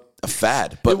became a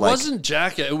fad. But it wasn't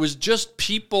Jackass. It was just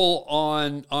people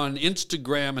on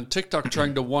Instagram and TikTok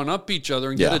trying to one-up each other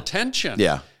and get attention.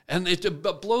 Yeah. And it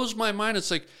blows my mind. It's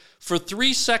like, for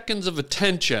 3 seconds of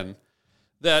attention,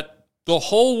 that the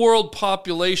whole world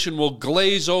population will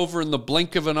glaze over in the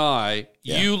blink of an eye,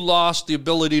 you lost the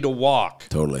ability to walk.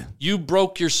 Totally. You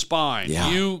broke your spine.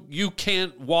 Yeah. You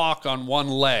can't walk on one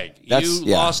leg. You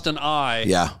lost an eye.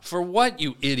 Yeah. For what,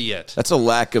 you idiot? That's a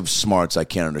lack of smarts I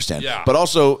can't understand. Yeah. But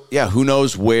also, who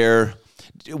knows where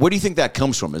do you think that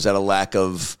comes from? Is that a lack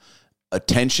of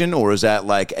attention, or is that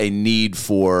like a need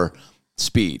for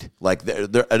speed? Like,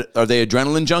 are they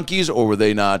adrenaline junkies, or were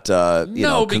they not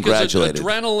congratulated? Because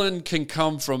adrenaline can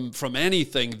come from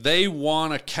anything. They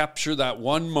want to capture that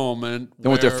one moment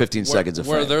and with their 15 seconds of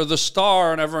where fame. they're the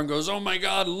star and everyone goes, oh my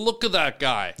God, look at that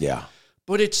guy. Yeah.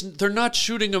 But they're not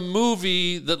shooting a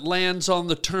movie that lands on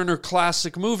the Turner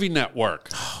Classic Movie Network.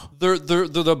 They're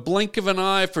the blink of an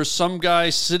eye for some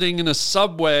guy sitting in a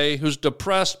subway who's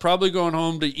depressed, probably going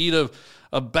home to eat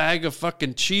a bag of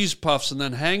fucking cheese puffs and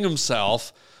then hang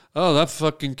himself. Oh, that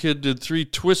fucking kid did 3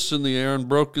 twists in the air and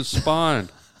broke his spine.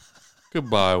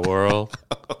 Goodbye, world.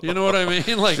 You know what I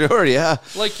mean? Like, sure, yeah.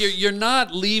 Like you're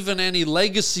not leaving any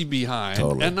legacy behind.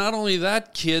 Totally. And not only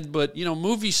that, kid, but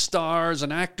movie stars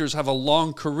and actors have a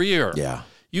long career. Yeah.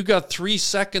 You got 3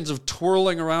 seconds of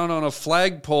twirling around on a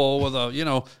flagpole with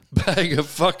a bag of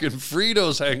fucking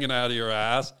Fritos hanging out of your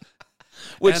ass.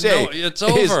 Which it's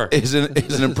over. Is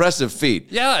an impressive feat.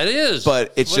 Yeah, it is.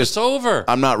 But it's over.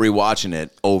 I'm not rewatching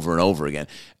it over and over again.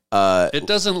 It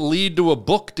doesn't lead to a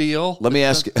book deal. Let me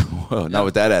ask you, not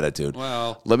with that attitude.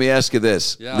 Well, let me ask you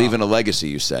this: leaving a legacy,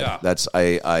 you said. Yeah. That's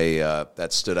that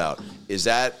stood out. Is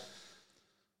that,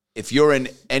 if you're in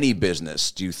any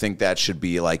business, do you think that should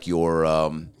be like your I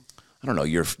don't know,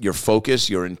 your focus,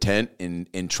 your intent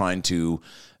in trying to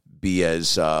be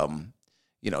as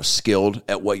skilled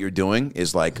at what you're doing?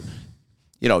 Is like,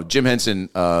 Jim Henson,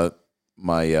 one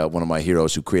of my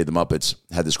heroes who created the Muppets,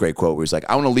 had this great quote where he's like,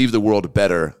 I want to leave the world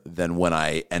better than when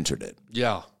I entered it.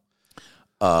 Yeah.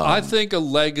 I think a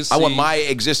legacy. I want my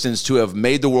existence to have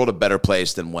made the world a better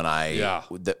place than when I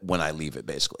leave it,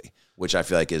 basically. Which I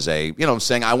feel like is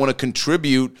saying I want to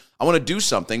contribute, I want to do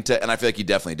something to, and I feel like he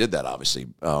definitely did that, obviously.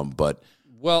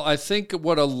 Well, I think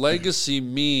what a legacy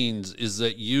means is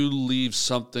that you leave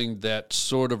something that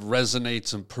sort of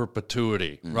resonates in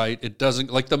perpetuity, right? It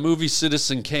doesn't, like the movie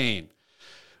Citizen Kane.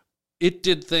 It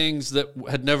did things that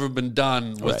had never been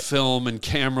done with film and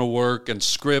camera work and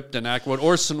script and act. What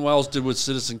Orson Welles did with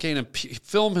Citizen Kane, and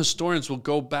film historians will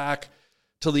go back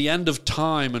till the end of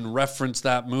time and reference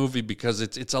that movie because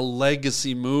it's a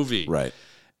legacy movie. Right.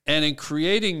 And in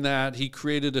creating that, he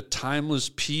created a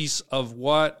timeless piece of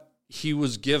what he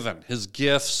was given, his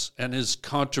gifts and his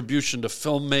contribution to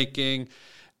filmmaking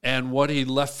and what he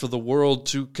left for the world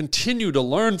to continue to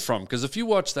learn from. Because if you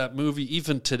watch that movie,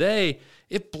 even today,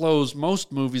 it blows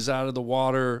most movies out of the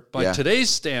water by today's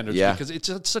standards because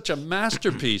it's such a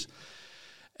masterpiece.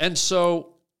 And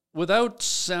so without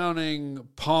sounding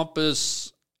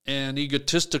pompous and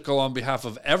egotistical on behalf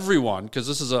of everyone, because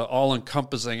this is an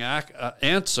all-encompassing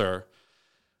answer,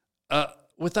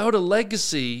 without a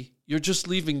legacy, you're just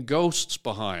leaving ghosts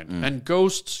behind. And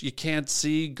ghosts you can't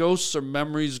see. Ghosts are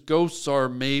memories. Ghosts are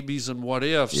maybes and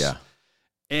what-ifs. Yeah.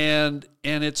 And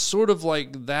it's sort of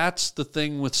like that's the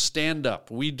thing with stand-up.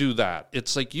 We do that.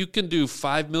 It's like you can do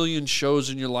 5 million shows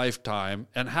in your lifetime,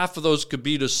 and half of those could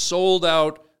be to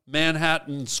sold-out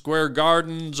Manhattan Square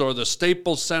Gardens or the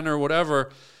Staples Center,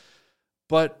 whatever.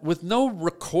 But with no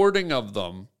recording of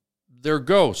them, they're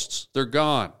ghosts. They're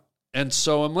gone. And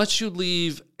so unless you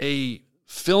leave a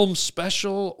film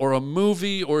special or a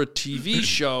movie or a TV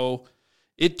show,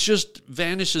 it just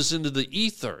vanishes into the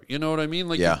ether. You know what I mean?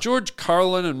 Like if George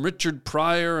Carlin and Richard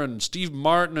Pryor and Steve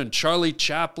Martin and Charlie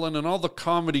Chaplin and all the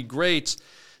comedy greats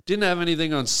didn't have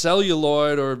anything on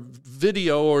celluloid or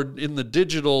video or in the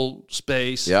digital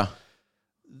space,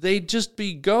 they'd just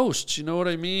be ghosts, you know what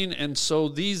I mean? And so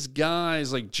these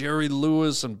guys like Jerry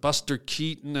Lewis and Buster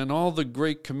Keaton and all the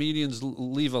great comedians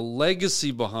leave a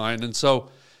legacy behind. And so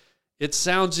it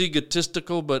sounds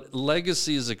egotistical, but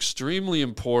legacy is extremely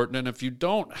important. And if you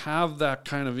don't have that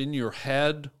kind of in your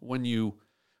head when you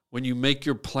make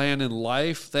your plan in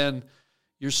life, then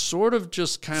you're sort of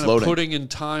just kind Floating. of putting in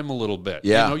time a little bit.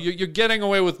 Yeah. You know, you're getting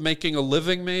away with making a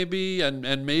living maybe,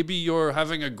 and maybe you're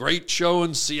having a great show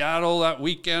in Seattle that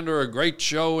weekend or a great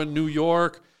show in New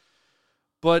York.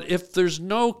 But if there's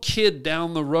no kid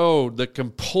down the road that can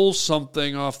pull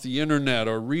something off the internet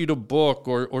or read a book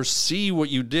or see what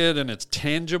you did and it's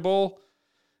tangible,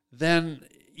 then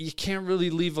you can't really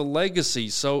leave a legacy.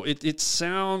 So it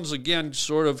sounds, again,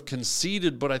 sort of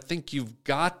conceited, but I think you've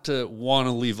got to want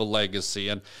to leave a legacy.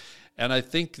 And I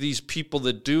think these people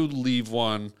that do leave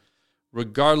one,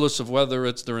 regardless of whether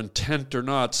it's their intent or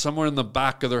not, somewhere in the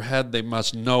back of their head, they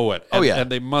must know it. And,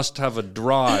 and they must have a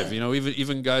drive. You know,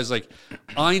 even guys like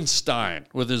Einstein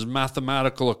with his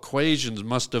mathematical equations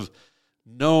must have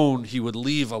known he would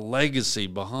leave a legacy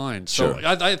behind. So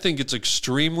I think it's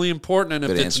extremely important. And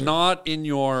if it's not in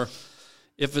your,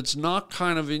 if it's not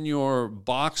kind of in your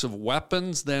box of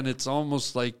weapons, then it's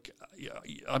almost like,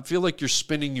 I feel like you're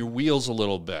spinning your wheels a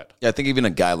little bit. Yeah, I think even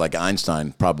a guy like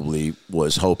Einstein probably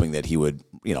was hoping that he would,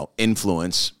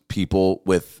 influence people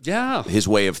with his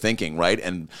way of thinking, right?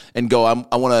 And go,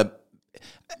 I want to,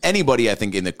 anybody I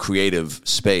think in the creative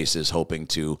space is hoping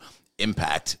to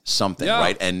impact something,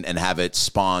 right? And have it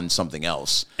spawn something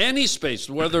else. Any space,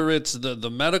 whether it's the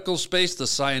medical space, the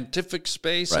scientific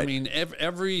space. Right. I mean,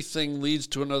 everything leads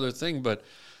to another thing, but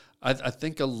I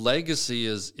think a legacy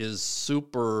is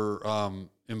super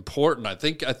important. I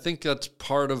think that's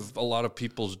part of a lot of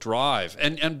people's drive.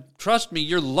 And trust me,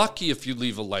 you're lucky if you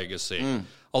leave a legacy.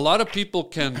 A lot of people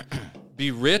can be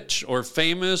rich or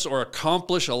famous or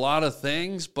accomplish a lot of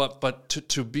things, but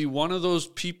to be one of those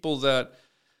people that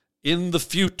in the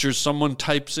future someone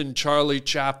types in Charlie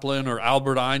Chaplin or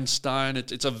Albert Einstein,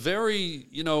 it's a very,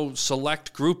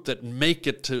 select group that make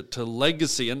it to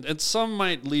legacy. And some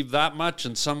might leave that much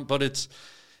and some, but it's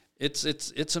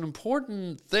an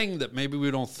important thing that maybe we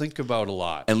don't think about a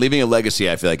lot. And leaving a legacy,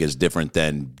 I feel like, is different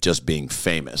than just being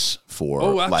famous for.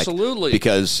 Oh, absolutely.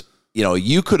 Because,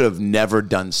 you could have never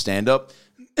done stand-up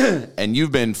and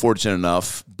you've been fortunate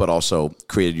enough, but also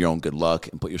created your own good luck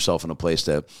and put yourself in a place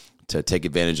to take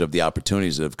advantage of the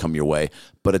opportunities that have come your way.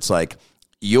 But it's like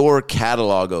your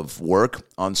catalog of work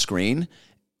on screen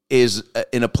is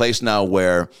in a place now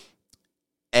where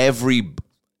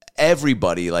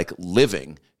everybody like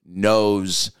living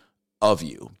knows of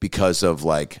you because of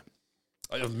like...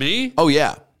 Of me? Oh,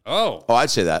 yeah. Oh, I'd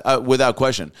say that without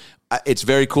question. It's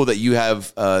very cool that you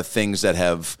have things that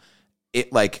have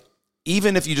it, like,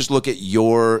 even if you just look at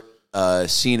your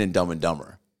scene in Dumb and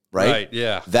Dumber, right?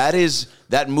 Yeah.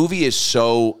 That movie is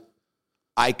so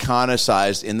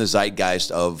iconicized in the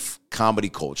zeitgeist of comedy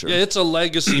culture. Yeah, it's a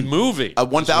legacy movie.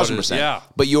 1,000%. Yeah.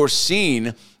 But your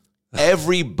scene,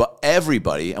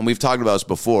 everybody, and we've talked about this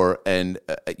before, and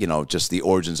just the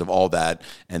origins of all that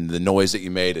and the noise that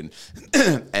you made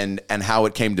and how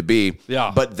it came to be.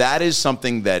 Yeah. But that is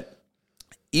something that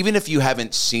even if you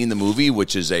haven't seen the movie,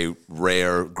 which is a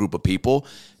rare group of people,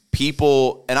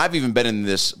 and I've even been in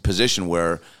this position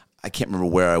where I can't remember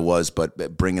where I was,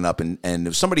 but bringing up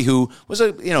and somebody who was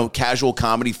a casual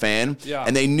comedy fan,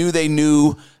 and they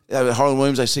knew Harlan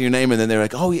Williams. I say your name, and then they're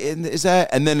like, "Oh, is that?"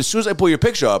 And then as soon as I pull your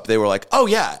picture up, they were like, "Oh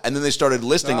yeah," and then they started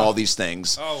listing all these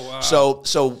things. Oh wow!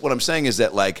 So what I'm saying is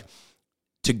that like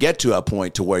to get to a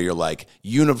point to where you're like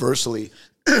universally,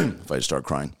 if I just start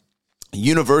crying,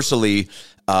 universally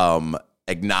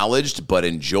acknowledged but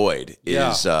enjoyed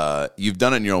is you've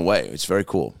done it in your own way. It's very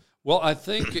cool. Well, I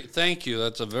think, thank you.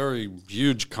 That's a very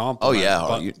huge compliment. Oh, yeah.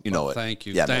 But, you know but it. Thank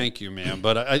you. Yeah, thank you, man.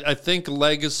 But I think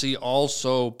legacy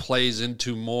also plays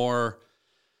into more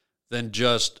than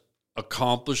just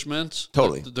accomplishments.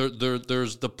 Totally.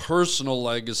 There's the personal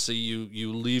legacy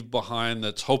you leave behind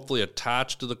that's hopefully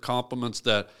attached to the compliments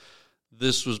that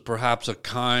this was perhaps a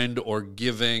kind or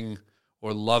giving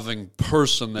or loving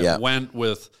person that went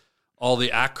with all the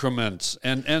accoutrements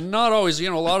and not always, a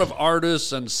lot of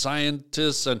artists and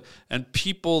scientists and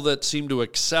people that seem to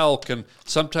excel can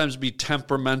sometimes be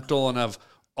temperamental and have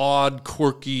odd,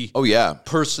 quirky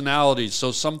personalities.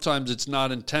 So sometimes it's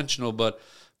not intentional, but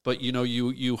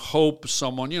you hope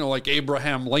someone, like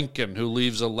Abraham Lincoln, who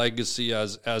leaves a legacy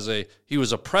he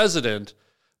was a president,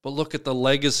 but look at the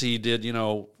legacy he did,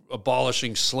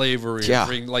 abolishing slavery,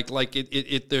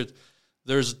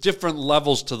 there's different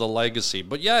levels to the legacy.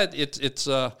 But yeah, it's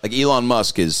like Elon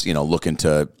Musk is, looking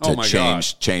to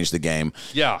change the game.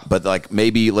 Yeah. But like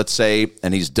maybe let's say,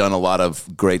 and he's done a lot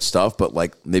of great stuff, but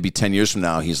like maybe 10 years from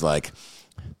now, he's like,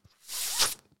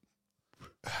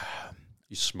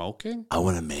 you smoking? I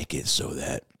want to make it so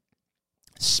that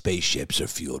spaceships are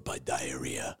fueled by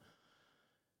diarrhea.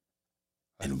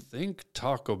 I think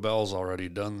Taco Bell's already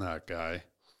done that, guy.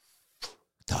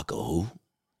 Taco who?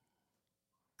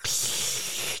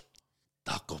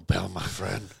 Taco Bell, my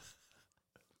friend.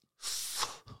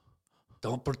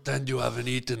 Don't pretend you haven't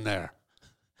eaten there,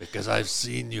 because I've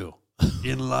seen you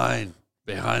in line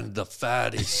behind the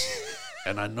fatties,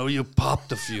 and I know you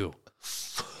popped a few.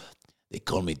 They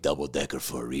call me Double Decker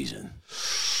for a reason.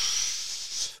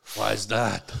 Why's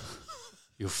that?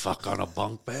 You fuck on a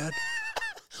bunk bed?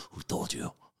 Who told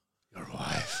you? Your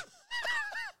wife.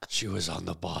 She was on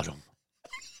the bottom.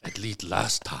 At least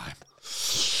last time.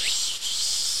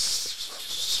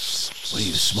 What are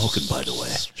you smoking, by the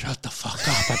way? Shut the fuck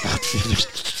up. I'm not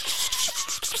finished.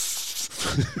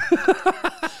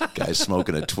 Guy's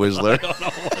smoking a Twizzler. I don't know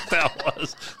what that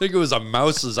was. I think it was a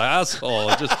mouse's asshole.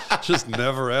 It just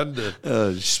never ended.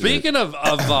 Oh, shit. Speaking of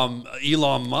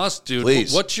Elon Musk, dude,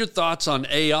 Please. what's your thoughts on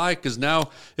AI? Because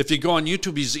now, if you go on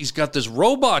YouTube, he's got this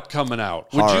robot coming out.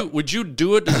 Would you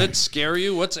do it? Does it scare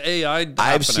you? What's AI happening?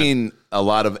 I've seen a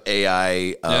lot of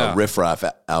AI riffraff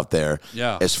out there.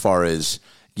 Yeah. As far as,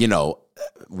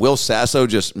 Will Sasso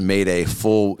just made a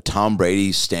full Tom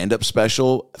Brady stand-up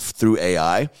special through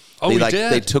AI. Oh, he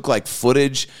did? They took like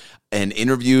footage and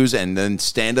interviews and then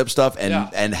stand-up stuff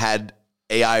and had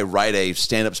AI write a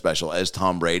stand-up special as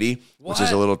Tom Brady, which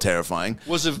is a little terrifying.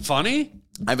 Was it funny?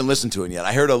 I haven't listened to it yet.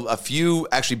 I heard a few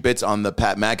actually bits on the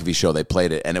Pat McAfee show. They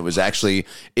played it, and it was actually,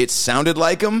 it sounded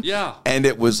like him. Yeah. And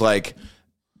it was like,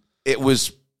 it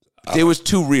was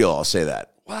too real. I'll say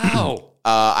that. Wow.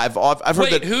 I've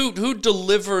heard that who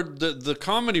delivered the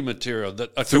comedy material?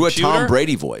 Through a Tom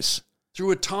Brady voice.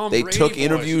 Through a Tom Brady They took voice.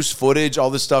 interviews, footage, all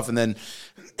this stuff, and then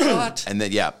What? and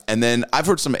then I've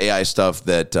heard some AI stuff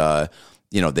that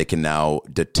they can now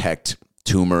detect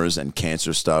tumors and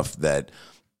cancer stuff that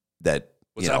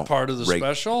Was that part of the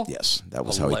special? Yes, that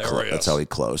was Hilarious. that's how he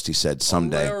closed. He said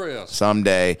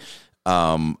someday.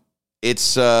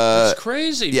 It's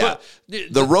crazy. Yeah,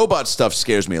 But the robot stuff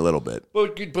scares me a little bit.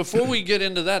 But before we get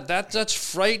into that's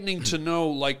frightening to know.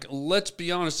 Like, let's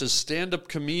be honest, as stand-up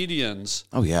comedians,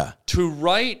 Oh yeah, to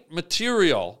write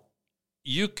material,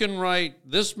 you can write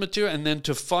this material, and then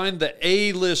to find the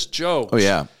A-list jokes. oh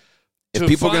yeah. If To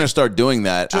people are find- going to start doing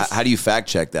that, how do you fact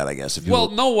check that? I guess. If you Well,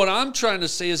 no, what I'm trying to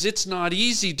say is it's not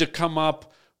easy to come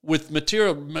up with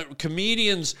material.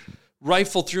 Comedians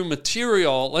rifle through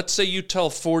material. Let's say you tell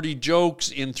 40 jokes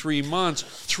in 3 months.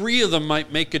 3 of them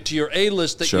might make it to your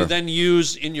A-list that Sure. you then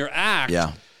use in your act.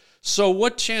 Yeah. So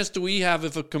what chance do we have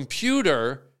if a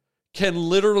computer can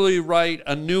literally write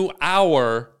a new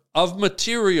hour of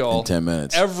material In 10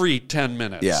 minutes. every 10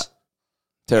 minutes? Yeah.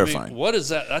 I Terrifying. mean, what is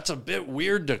that? That's a bit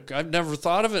weird. I've never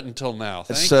thought of it until now.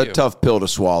 Thank It's you. a tough pill to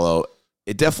swallow.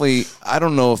 It definitely, I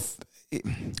don't know if,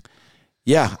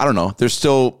 I don't know.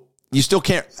 You still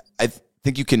can't, I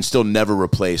think you can still never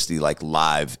replace the like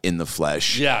live in the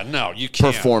flesh Yeah, no, you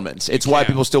can't. performance. It's You why can't.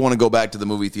 people still want to go back to the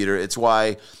movie theater. It's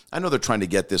why, I know they're trying to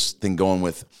get this thing going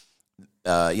with,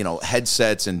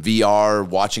 headsets and VR,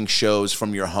 watching shows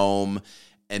from your home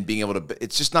and being able to,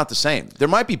 it's just not the same.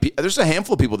 There's a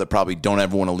handful of people that probably don't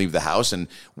ever want to leave the house and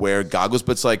wear goggles,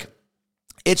 but it's like,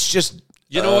 it's just.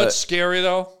 You know what's scary,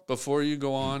 though, before you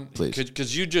go on? Please.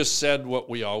 Because you just said what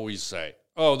we always say.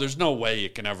 Oh, there's no way you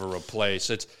can ever replace.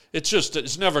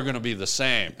 It's never going to be the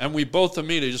same. And we both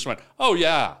immediately just went, oh,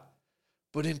 yeah.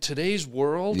 But in today's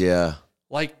world, Yeah.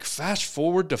 like fast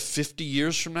forward to 50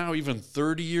 years from now, even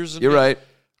 30 years from You're now. right.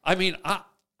 I mean,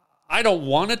 I don't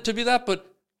want it to be that, but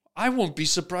I won't be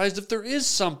surprised if there is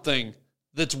something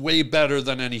that's way better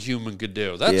than any human could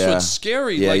do. That's Yeah. what's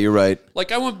scary. Yeah, Like, you're right.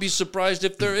 Like, I wouldn't be surprised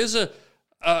if there is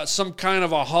some kind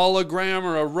of a hologram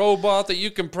or a robot that you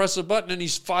can press a button and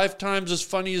he's 5 times as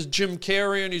funny as Jim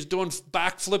Carrey and he's doing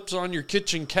backflips on your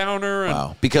kitchen counter. And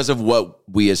Wow. Because of what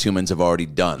we as humans have already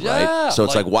done, Yeah, right? So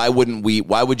it's like- like,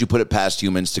 why would you put it past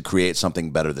humans to create something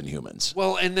better than humans?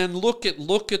 Well, and then look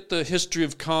at the history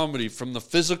of comedy, from the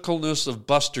physicalness of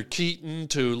Buster Keaton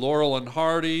to Laurel and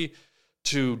Hardy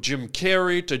to Jim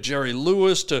Carrey to Jerry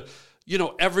Lewis to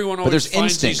everyone always there's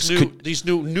finds instincts. these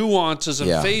new nuances and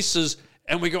Yeah. faces.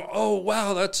 And we go, oh,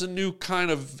 wow, that's a new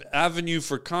kind of avenue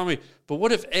for comedy. But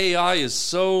what if AI is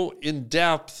so in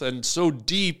depth and so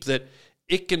deep that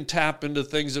it can tap into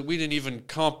things that we didn't even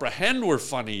comprehend were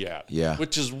funny yet. Yeah.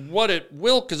 Which is what it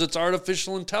will, because it's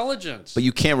artificial intelligence. But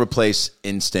you can't replace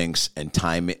instincts and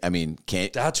time. I mean,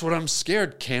 can't. That's what I'm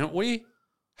scared. Can't we?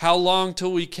 How long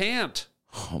till we can't?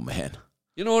 Oh, man.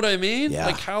 You know what I mean? Yeah.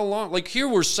 Like how long? Like here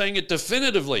we're saying it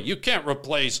definitively. You can't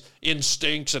replace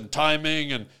instincts and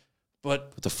timing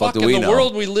but the fuck do in we the know?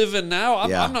 world we live in now,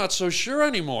 Yeah. I'm not so sure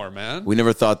anymore, man. We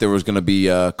never thought there was going to be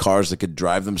cars that could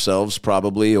drive themselves,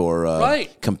 probably, or Right.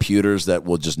 computers that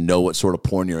will just know what sort of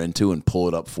porn you're into and pull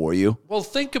it up for you. Well,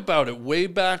 think about it. Way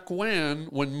back when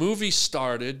movies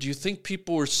started, do you think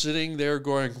people were sitting there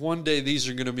going, one day these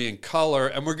are going to be in color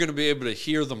and we're going to be able to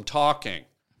hear them talking?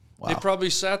 Wow. They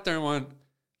probably sat there and went,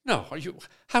 no,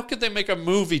 how could they make a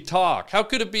movie talk? How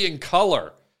could it be in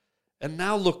color? And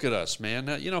now look at us, man.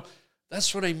 Now,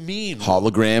 that's what I mean.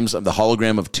 Holograms. The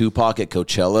hologram of Tupac at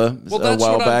Coachella Well, a that's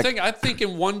while what back. I'm thinking. I'm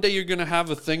thinking one day you're going to have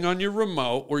a thing on your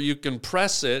remote where you can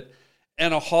press it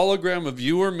and a hologram of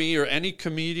you or me or any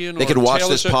comedian They or could watch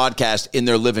Taylor this Swift, podcast in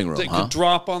their living room, they huh? could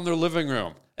drop on their living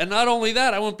room. And not only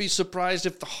that, I wouldn't be surprised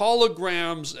if the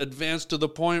holograms advance to the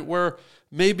point where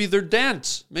maybe they're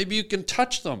dense. Maybe you can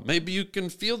touch them. Maybe you can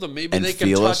feel them. Maybe And they can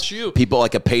feel touch us. you. People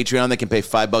like a Patreon, they can pay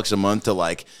 $5 a month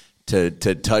to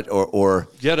touch or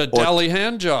Get a deli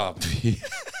hand job.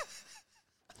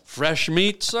 Fresh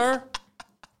meat, sir?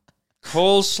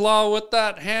 Coleslaw with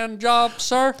that hand job,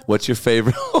 sir? What's your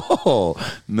favorite? Oh,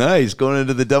 nice. Going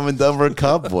into the Dumb and Dumber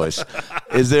cop voice.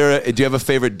 Do you have a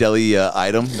favorite deli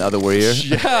item now that we're here?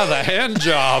 Yeah, the hand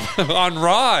job on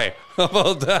rye. How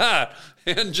about that?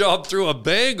 Hand job through a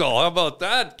bagel. How about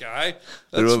that, guy?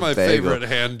 Through That's a my bagel. favorite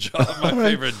hand job. My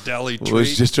favorite deli treat.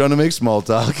 Was just trying to make small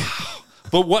talk.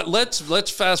 But let's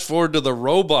fast forward to the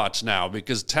robots now,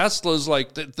 because Tesla's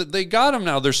like they got them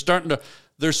now. They're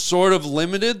sort of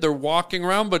limited. They're walking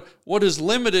around, but what is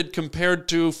limited compared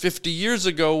to 50 years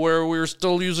ago where we were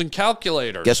still using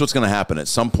calculators? Guess what's going to happen at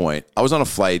some point? I was on a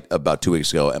flight about 2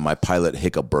 weeks ago, and my pilot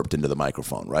hiccup burped into the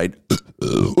microphone, right?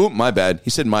 Ooh, my bad. He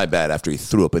said my bad after he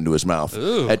threw up into his mouth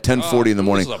at 10:40 in the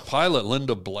morning. Was the pilot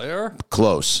Linda Blair?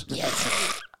 Close.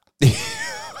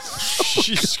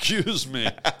 Excuse me.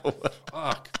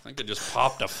 Fuck. I think I just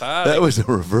popped a fatty. That was a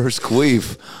reverse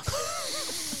queef.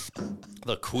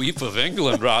 The queef of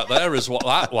England right there is what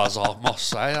that was, I must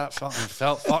say. That fucking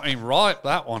felt fucking right,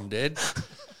 that one did.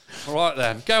 All right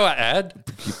then, go ahead.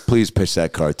 Please pitch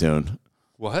that cartoon.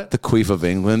 What? The queef of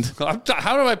England. How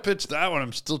do I pitch that one?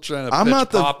 I'm still trying to I'm pitch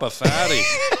not the- Papa Fatty.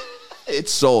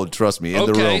 It's sold, trust me, in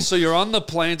the room. Okay, so you're on the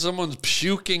plane, someone's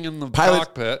puking in the Pilot,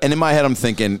 cockpit. and in my head, I'm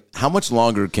thinking, how much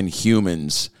longer can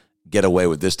humans get away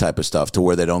with this type of stuff to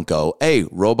where they don't go, hey,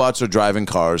 robots are driving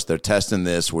cars, they're testing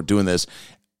this, we're doing this.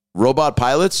 Robot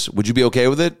pilots, would you be okay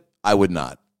with it? I would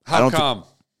not. How come?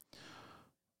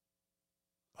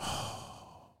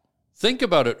 Think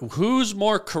about it. Who's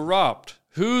more corrupt?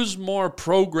 Who's more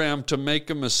programmed to make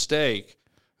a mistake?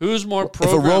 Who's more If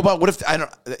programmed? a robot, what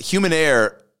if human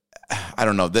error? I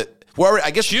don't know that.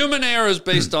 I guess Human error is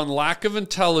based on lack of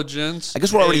intelligence. I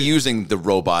guess we're already using the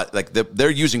robot. Like they're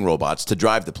using robots to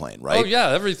drive the plane, right? Oh yeah,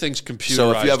 everything's computerized.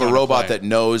 So if you have a on robot plane. that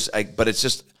knows, but it's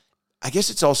just, I guess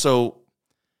it's also,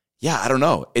 yeah, I don't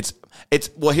know. It's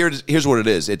well, here's what it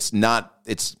is. It's not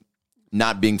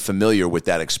being familiar with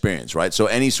that experience, right? So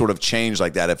any sort of change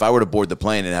like that, if I were to board the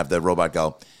plane and have the robot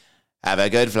go, have a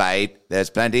good flight. There's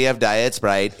plenty of Diet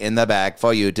Sprite in the back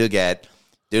for you to get.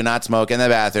 Do not smoke in the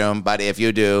bathroom, but if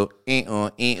you do,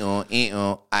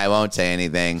 I won't say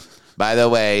anything. By the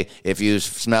way, if you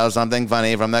smell something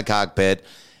funny from the cockpit,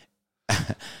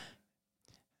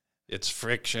 it's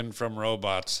friction from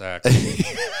robot sex.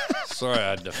 Sorry, I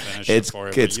had to finish it's it for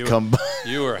you. it's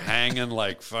You were hanging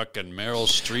like fucking Meryl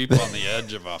Streep on the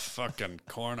edge of a fucking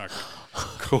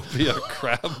cornucopia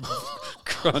crab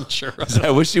cruncher. Is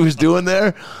that what she was doing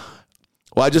there?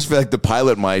 Well, I just feel like the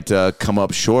pilot might come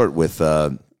up short with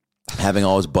having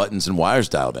all his buttons and wires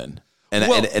dialed in, and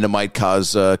it might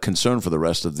cause concern for the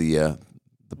rest of the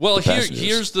passengers.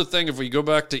 Here's the thing. If we go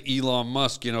back to Elon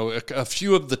Musk, a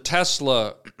few of the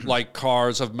Tesla like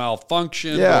cars have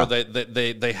malfunctioned, Yeah. or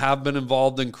they have been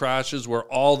involved in crashes where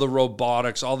all the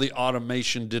robotics, all the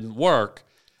automation didn't work,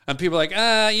 and people are like,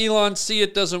 Elon, see,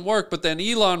 it doesn't work. But then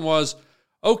Elon was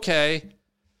okay.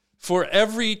 For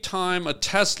every time a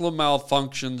Tesla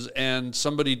malfunctions and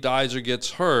somebody dies or gets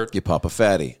hurt, You pop a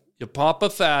fatty. you pop a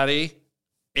fatty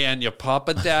and you pop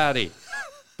a daddy.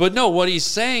 But no, what he's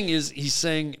saying is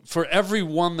for every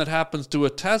one that happens to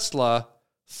a Tesla,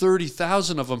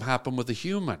 30,000 of them happen with a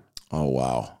human. Oh,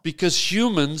 wow. Because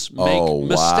humans make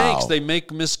mistakes. Wow. They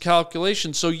make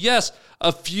miscalculations. So, yes,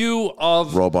 a few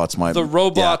of Robots might... the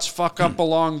robots fuck up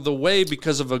along the way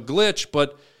because of a glitch,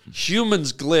 but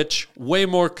humans glitch way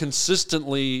more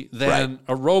consistently than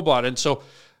a robot. And so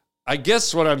I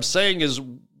guess what I'm saying is,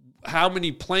 how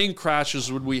many plane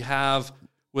crashes would we have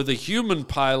with a human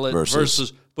pilot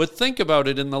versus but think about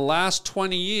it, in the last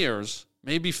 20 years,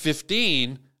 maybe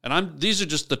 15, and these are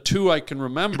just the two I can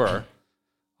remember.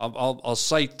 I'll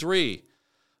cite three.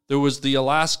 There was the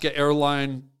Alaska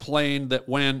airline plane that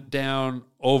went down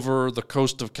over the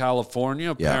coast of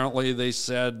California. Apparently, they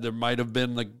said there might have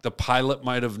been the pilot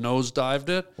might have nosedived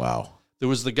it. Wow. There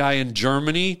was the guy in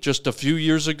Germany just a few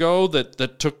years ago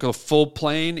that took a full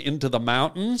plane into the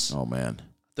mountains. Oh, man.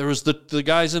 There was the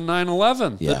guys in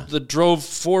 9/11 that drove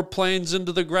 4 planes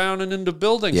into the ground and into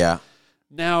buildings. Yeah.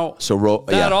 Now,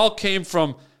 that all came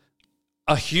from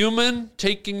a human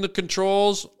taking the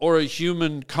controls or a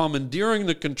human commandeering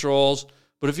the controls.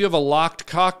 But if you have a locked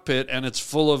cockpit and it's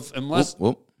full of... I don't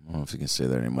know if you can say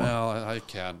that anymore. Well, I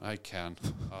can. My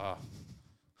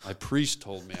priest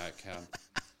told me I can.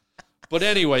 But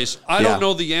anyways, I don't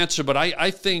know the answer, but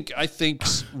I think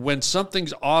when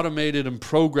something's automated and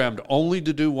programmed only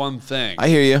to do one thing... I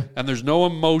hear you. And there's no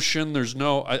emotion,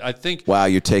 I think... Wow,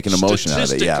 you're taking emotion out of it,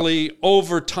 statistically,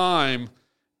 over time,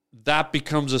 that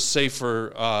becomes a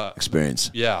safer... experience.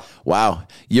 Yeah. Wow.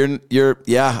 I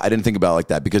didn't think about it like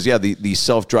that because, the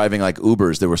self-driving like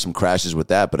Ubers, there were some crashes with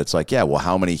that, but it's like,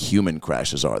 how many human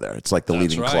crashes are there? It's like the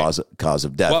leading cause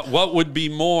of death. What would be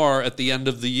more at the end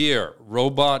of the year?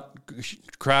 Robot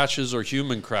crashes or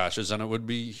human crashes? And it would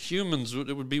be humans.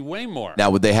 It would be way more. Now,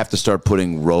 would they have to start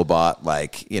putting robot,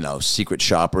 secret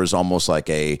shoppers, almost like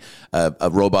a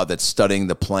robot that's studying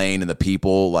the plane and the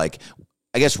people, like...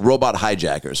 I guess robot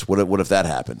hijackers. What if that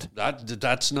happened?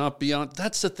 That's not beyond.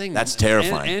 That's the thing. That's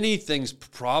terrifying. Anything's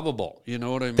probable. You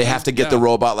know what I mean? They have to get the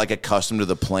robot accustomed to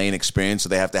the plane experience, so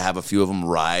they have to have a few of them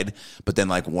ride. But then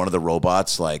one of the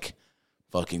robots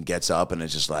fucking gets up and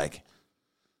it's just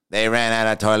they ran out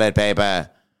of toilet paper.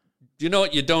 You know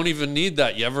what? You don't even need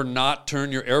that. You ever not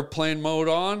turn your airplane mode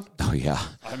on? Oh, yeah.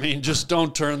 I mean, just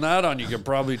don't turn that on. You can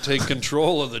probably take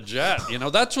control of the jet.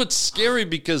 That's what's scary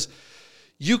because...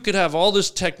 You could have all this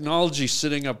technology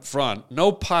sitting up front,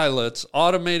 no pilots,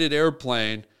 automated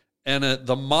airplane, and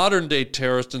the modern-day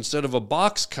terrorist, instead of a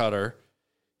box cutter,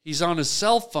 he's on his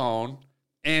cell phone,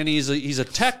 and he's a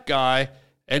tech guy,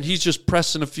 and he's just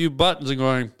pressing a few buttons and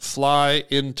going, fly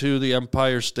into the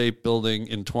Empire State Building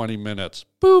in 20 minutes.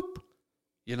 Boop.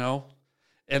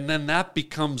 And then that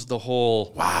becomes the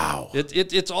whole... Wow.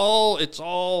 It's all...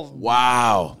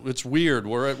 Wow. It's weird.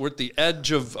 We're at the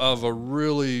edge of a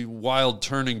really wild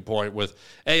turning point with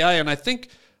AI. And I think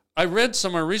I read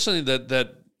somewhere recently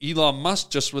that Elon Musk,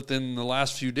 just within the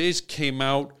last few days, came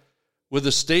out with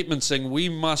a statement saying we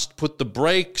must put the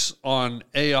brakes on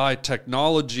AI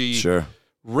technology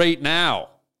right now.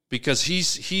 Because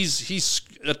he's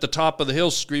at the top of the hill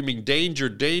screaming, danger,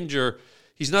 danger.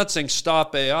 He's not saying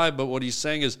stop AI, but what he's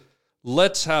saying is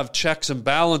let's have checks and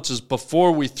balances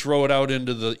before we throw it out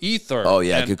into the ether. Oh,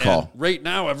 yeah, good call. And right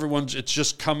now, it's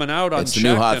just coming out unchecked. It's the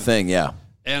new hot thing, yeah.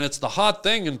 And it's the hot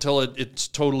thing until it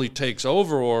totally takes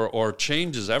over or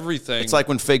changes everything. It's like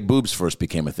when fake boobs first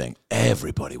became a thing.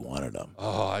 Everybody wanted them.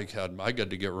 Oh, I got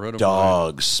to get rid of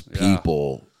dogs, mine.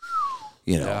 people,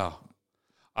 Yeah.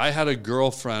 I had a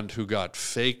girlfriend who got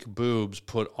fake boobs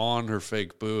put on her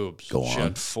fake boobs. She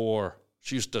had 4.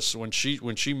 She used to when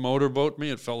she motorboat me,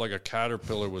 it felt like a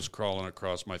caterpillar was crawling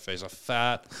across my face. A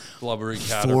fat, blubbery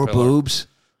caterpillar. 4 boobs?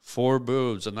 4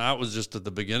 boobs, and that was just at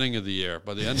the beginning of the year.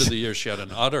 By the end of the year, she had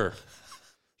an udder.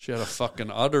 She had a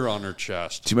fucking udder on her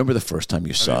chest. Do you remember the first time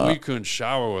you saw? We couldn't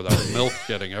shower without milk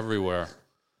getting everywhere.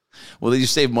 Well, you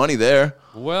save money there.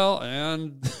 Well,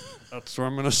 and that's where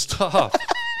I'm going to stop.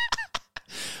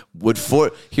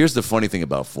 Here's the funny thing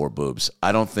about 4 boobs.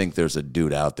 I don't think there's a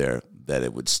dude out there that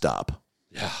it would stop.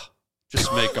 Yeah.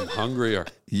 Just make them hungrier.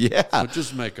 Yeah. So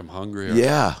just make them hungrier.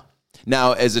 Yeah.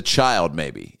 Now, as a child,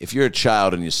 maybe. If you're a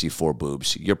child and you see 4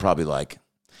 boobs, you're probably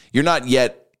you're not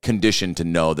yet conditioned to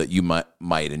know that you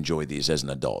might enjoy these as an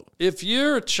adult. If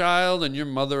you're a child and your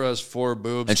mother has 4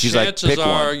 boobs, and she's chances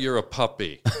are one. You're a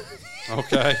puppy.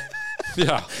 Okay?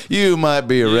 Yeah. You might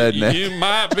be a redneck. You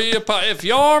might be a puppy. If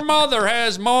your mother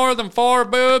has more than 4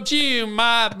 boobs, you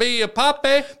might be a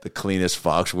puppy. The cleanest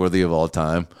Foxworthy of all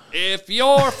time. If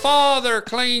your father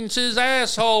cleans his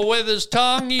asshole with his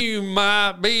tongue, you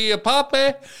might be a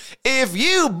puppy. If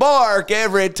you bark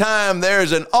every time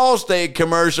there's an Allstate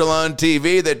commercial on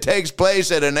TV that takes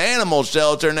place at an animal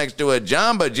shelter next to a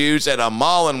Jamba Juice at a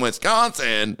mall in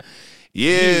Wisconsin,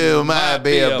 You might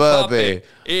be a puppy.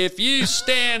 If you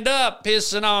stand up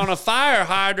pissing on a fire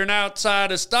hydrant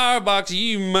outside a Starbucks,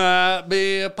 you might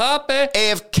be a puppy.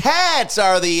 If cats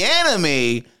are the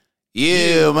enemy,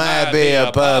 you might be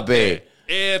a puppy.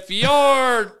 If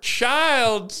your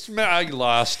child, I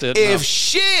lost it. If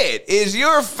shit is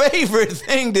your favorite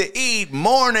thing to eat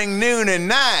morning, noon, and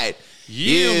night,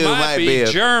 you might be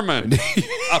German.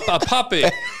 a puppy.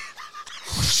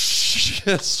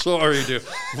 Sorry, dude.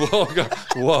 Whoa, God.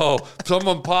 Whoa.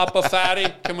 Someone pop a fatty.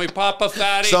 Can we pop a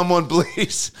fatty? Someone,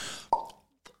 please.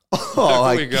 Oh,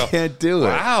 I can't do it.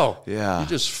 Wow. Yeah. You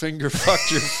just finger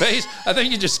fucked your face. I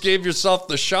think you just gave yourself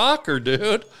the shocker,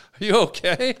 dude. Are you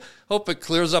okay? Hope it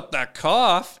clears up that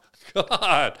cough.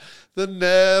 God. The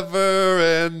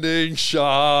never-ending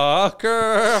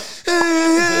shocker.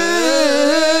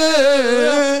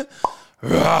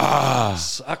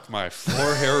 Suck my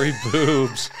 4 hairy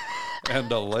boobs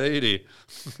and a lady.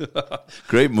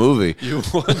 Great movie. You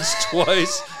once,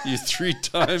 twice, you 3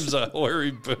 times a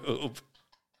hairy boob.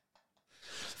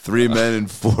 3 men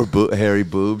and 4 hairy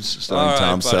boobs, starring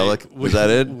Tom Selleck. Was that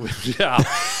it? Yeah.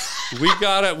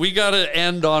 We gotta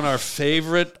end on our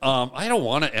favorite. I don't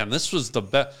want to end. This was the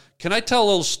best. Can I tell a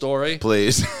little story?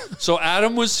 Please. So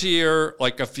Adam was here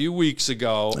like a few weeks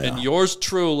ago, and yours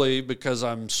truly, because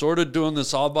I'm sort of doing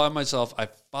this all by myself, I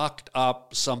fucked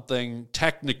up something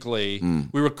technically.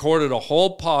 We recorded a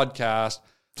whole podcast.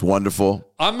 It's wonderful.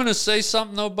 I'm going to say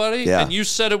something though, buddy. Yeah. And you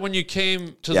said it when you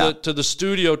came to the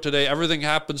studio today. Everything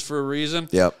happens for a reason.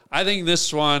 Yep. I think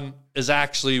this one is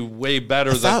actually way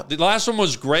better than the last one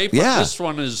was great, but this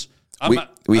one is We I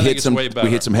think hit it's some way better.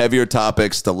 we hit some heavier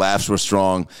topics. The laughs were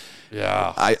strong.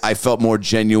 Yeah. I felt more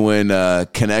genuine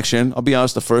connection. I'll be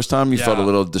honest, the first time you felt a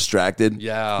little distracted.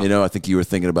 Yeah. You know, I think you were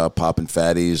thinking about popping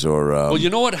fatties or well, you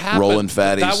know what happened? rolling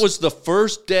fatties. That was the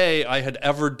first day I had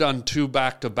ever done 2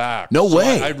 back-to-back. No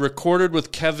way. I'd recorded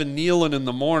with Kevin Nealon in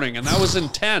the morning, and that was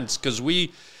intense because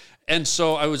and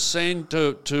so I was saying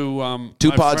to 2 my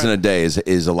pods friend, in a day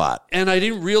is a lot. and I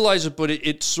didn't realize it, but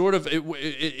it sort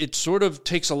of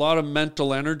takes a lot of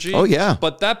mental energy. Oh, yeah.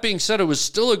 But that being said, it was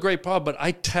still a great pod. But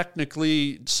I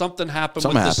technically something happened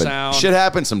with the sound. Shit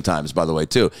happens sometimes, by the way,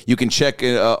 too. You can check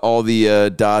all the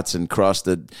dots and cross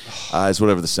the I's,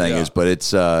 whatever the saying is. But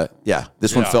it's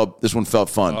this one felt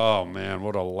fun. Oh man,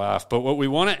 what a laugh! But what we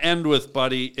want to end with,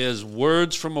 buddy, is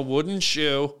words from a wooden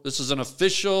shoe. This is an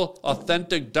official,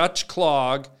 authentic Dutch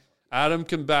clog. Adam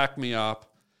can back me up.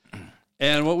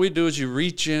 And what we do is you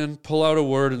reach in, pull out a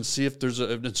word, and see if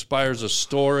it inspires a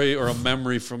story or a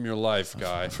memory from your life,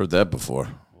 guy. I've heard that before.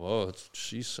 Whoa, that's what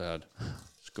she said.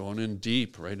 It's going in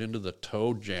deep, right into the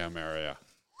toe jam area.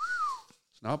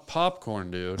 It's not popcorn,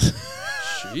 dude.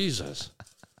 Jesus.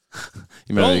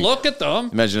 Don't look at them.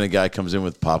 Imagine a guy comes in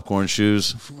with popcorn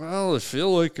shoes. Well, I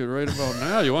feel like it right about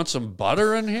now. You want some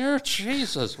butter in here?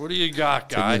 Jesus, what do you got,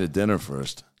 guy? Take me to dinner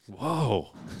first.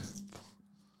 Whoa.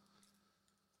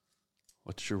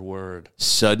 What's your word?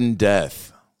 Sudden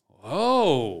death.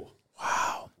 Whoa.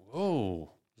 Wow.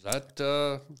 Whoa. Does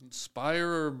that inspire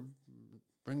or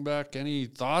bring back any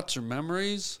thoughts or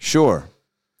memories? Sure.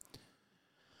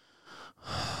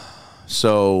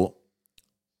 So,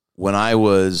 when I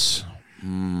was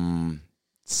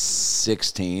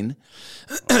 16.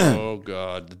 Oh,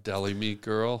 God. The deli meat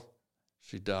girl.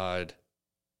 She died.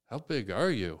 How big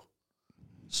are you?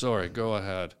 Sorry, go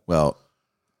ahead. Well,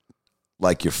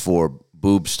 like your 4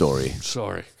 boob story.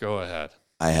 Sorry, go ahead.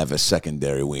 I have a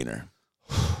secondary wiener,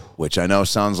 which I know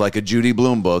sounds like a Judy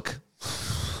Blume book,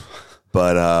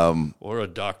 but or a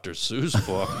Dr. Seuss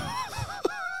book.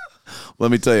 Let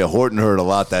me tell you, Horton heard a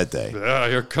lot that day. Yeah,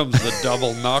 here comes the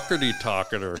double knockerty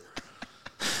talker.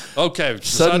 Okay,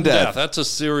 sudden death. That's a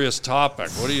serious topic.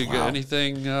 What do you get?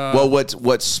 Anything? Well,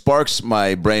 what sparks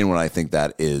my brain when I think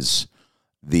that is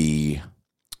the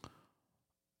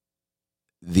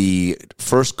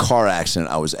first car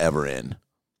accident I was ever in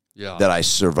that I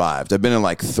survived. I've been in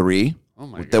like 3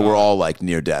 that were all like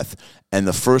near death. And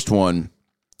the first one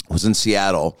was in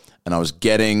Seattle, and I was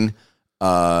getting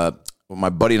my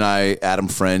buddy and I, Adam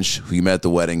French, who you met at the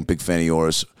wedding, big fan of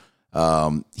yours.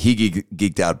 He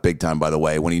geeked out big time, by the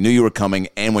way, when he knew you were coming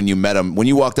and when you met him, when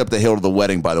you walked up the hill to the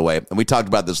wedding, by the way, and we talked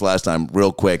about this last time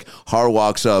real quick. Har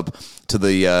walks up to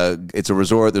it's a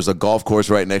resort. There's a golf course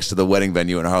right next to the wedding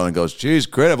venue, and Harlan goes, geez,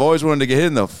 great. I've always wanted to get hit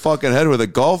in the fucking head with a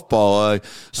golf ball. I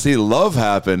see love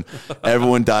happen.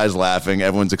 Everyone dies laughing.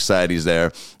 Everyone's excited he's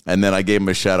there. And then I gave him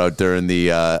a shout out during the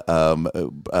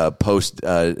post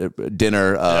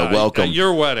dinner welcome. At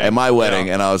your wedding. At my wedding.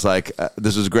 Yeah. And I was like,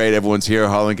 this is great. Everyone's here.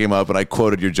 Harlan came up and I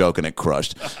quoted your joke and it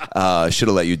crushed. Should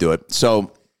have let you do it.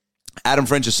 So Adam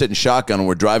French is sitting shotgun, and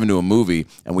we're driving to a movie,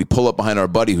 and we pull up behind our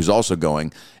buddy who's also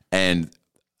going, and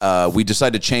we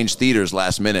decide to change theaters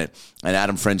last minute, and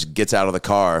Adam French gets out of the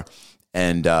car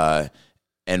and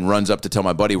runs up to tell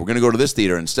my buddy, we're going to go to this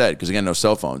theater instead, because, again, no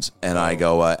cell phones. And I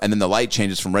go, and then the light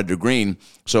changes from red to green,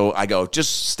 so I go,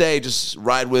 just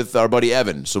ride with our buddy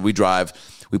Evan. So we drive.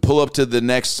 We pull up to the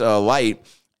next light,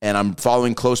 and I'm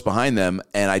following close behind them,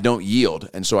 and I don't yield.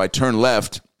 And so I turn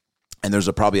left, and there's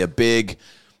probably a big,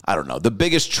 I don't know, the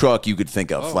biggest truck you could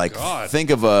think of. God. Think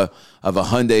of a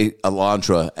Hyundai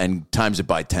Elantra and times it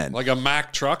by 10. Like a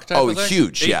Mack truck type of thing?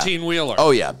 Huge, yeah. 18-wheeler.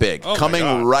 Oh, yeah, big. Oh,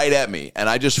 coming right at me. And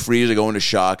I just freeze, I go into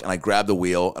shock, and I grab the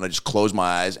wheel, and I just close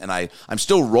my eyes, and I'm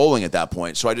still rolling at that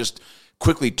point. So I just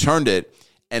quickly turned it,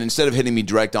 and instead of hitting me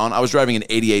direct on, I was driving an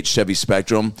 88 Chevy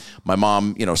Spectrum. My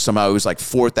mom, somehow it was like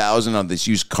 $4,000 on this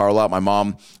used car lot. My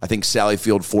mom, I think Sally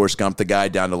Field Forrest Gump the guy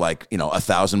down to like,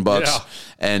 $1,000. Yeah.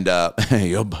 And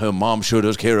your mom sure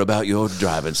does care about your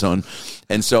driving, son.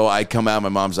 And so I come out, my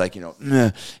mom's like,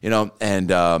 and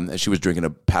she was drinking a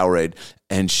Powerade.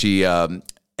 And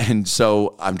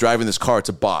so I'm driving this car, it's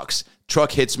a box.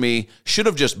 Truck hits me, should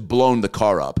have just blown the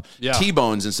car up. Yeah.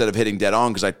 T-bones instead of hitting dead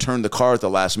on because I turned the car at the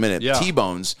last minute. Yeah.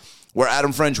 T-bones, where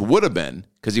Adam French would have been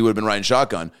because he would have been riding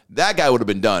shotgun. That guy would have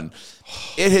been done.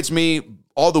 It hits me,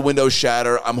 all the windows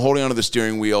shatter. I'm holding onto the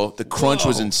steering wheel. The crunch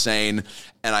was insane,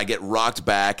 and I get rocked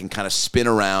back and kind of spin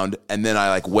around, and then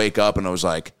I wake up and I was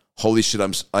like, holy shit,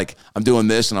 I'm doing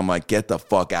this, and I'm like, get the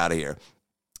fuck out of here.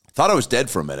 Thought I was dead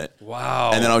for a minute.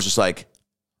 Wow. And then I was just like,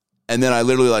 and then I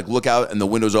literally look out and the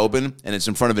window's open and it's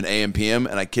in front of an AM/PM,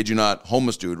 and I kid you not,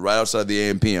 homeless dude right outside the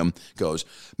AM/PM goes,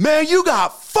 man, you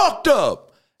got fucked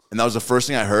up. And that was the first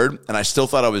thing I heard, and I still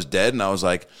thought I was dead, and I was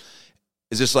like,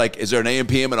 is there an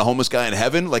AM/PM and a homeless guy in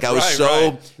heaven? I was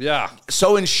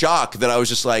so in shock that I was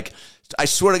just like, I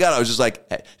swear to God, I was just like,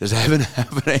 hey, does heaven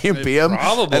have an AM/PM?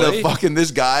 Probably. And then fucking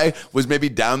this guy was maybe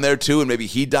down there too, and maybe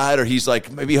he died, or he's like,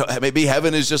 maybe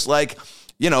heaven is just like,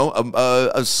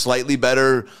 a slightly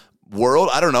better world.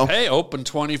 I don't know. Hey, open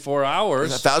 24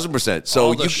 hours. 1,000%. So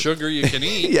all the sugar you can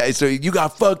eat. Yeah. So you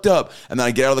got fucked up, and then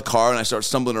I get out of the car and I start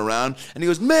stumbling around, and he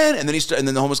goes, man, and then and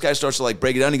then the homeless guy starts to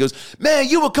break it down. He goes, man,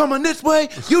 you were coming this way.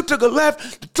 You took a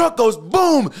left. The truck goes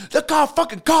boom. The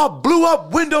fucking car blew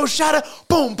up. Windows shattered.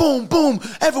 Boom, boom, boom.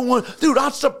 Everyone, dude,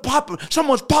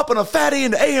 someone's popping a fatty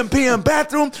in the AM/PM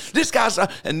bathroom. This guy's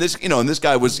and this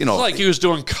guy was It's like he was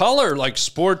doing color, like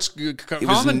sports commentator. He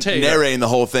was narrating the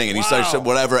whole thing, and he started saying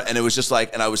whatever, and it was just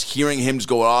and I was hearing him just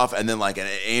go off, and then an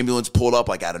ambulance pulled up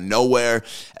out of nowhere,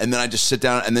 and then I just sit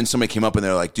down, and then somebody came up and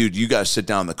they're like, dude, you guys sit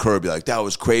down on the curb. You're like, that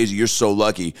was crazy. You're so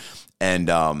lucky. And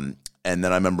then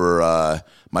I remember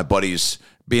my buddies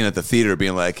being at the theater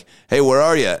being like, hey, where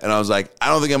are you? And I was like, I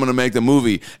don't think I'm going to make the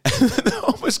movie. And the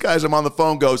homeless guys, I'm on the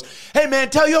phone, goes, hey, man,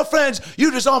 tell your friends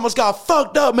you just almost got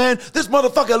fucked up, man. This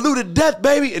motherfucker eluded death,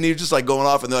 baby. And he was just going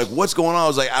off, and they're like, what's going on? I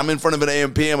was like, I'm in front of an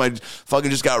AM/PM. I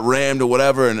fucking just got rammed or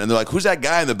whatever. And they're like, who's that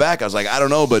guy in the back? I was like, I don't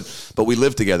know, but we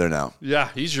live together now.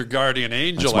 Yeah, he's your guardian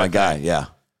angel. That's my guy, yeah.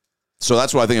 So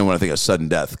that's what I think when I think of sudden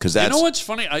death. Because that's, you know what's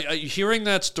funny? I hearing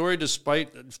that story, despite...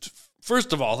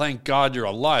 First of all, thank God you're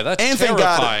alive. That's and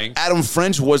terrifying. Thank God Adam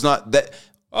French was not that.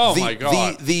 Oh, my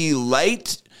God. The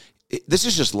light, this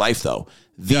is just life, though.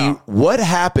 What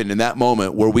happened in that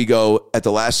moment where we go at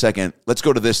the last second, let's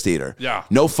go to this theater. Yeah.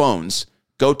 No phones.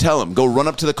 Go tell him. Go run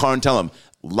up to the car and tell him.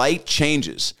 Light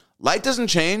changes. Light doesn't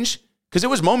change because it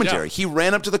was momentary. Yeah. He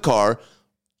ran up to the car,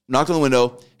 knocked on the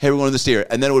window, hey, we're going to this theater.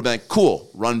 And then it would have been like,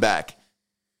 cool, run back.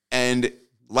 And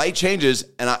light changes.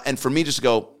 And for me just to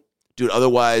go, dude,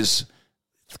 otherwise...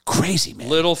 Crazy, man.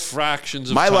 Little fractions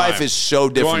of my time. life is so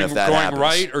different if that happens. Going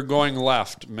right or going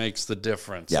left makes the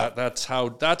difference. Yeah. That's how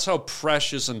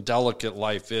precious and delicate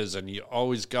life is, and you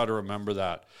always got to remember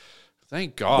that.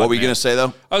 Thank God. What were you going to say,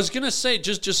 though? I was going to say,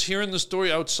 just hearing the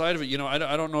story outside of it,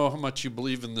 I don't know how much you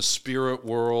believe in the spirit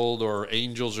world or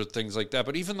angels or things like that,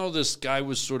 but even though this guy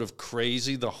was sort of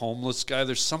crazy, the homeless guy,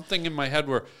 there's something in my head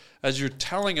where, as you're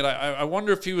telling it, I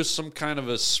wonder if he was some kind of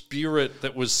a spirit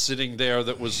that was sitting there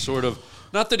that was sort of,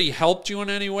 not that he helped you in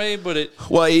any way, but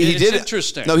he did.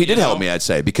 Interesting. No, he did help me, I'd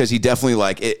say, because he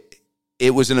definitely it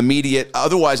was an immediate.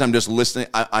 Otherwise, I'm just listening.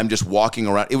 I'm just walking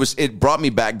around. It brought me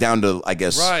back down to, I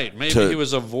guess, right. Maybe he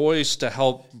was a voice to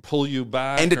help pull you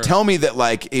back, and to tell me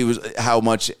that it was how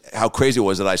crazy it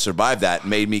was that I survived that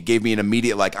gave me an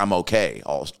immediate I'm okay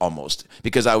almost,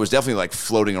 because I was definitely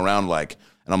floating around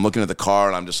and And I'm looking at the car,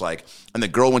 and I'm just like, and the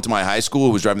girl went to my high school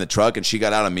who was driving the truck, and she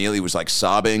got out immediately, was like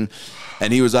sobbing.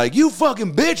 And he was like, you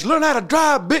fucking bitch, learn how to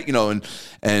drive, bitch. You know, and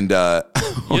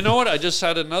you know what? I just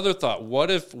had another thought. What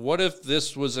if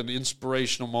this was an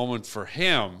inspirational moment for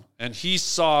him, and he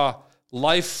saw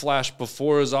life flash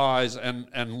before his eyes,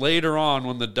 and later on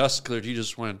when the dust cleared, he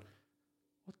just went,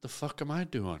 what the fuck am I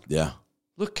doing? Yeah.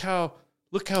 Look how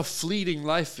fleeting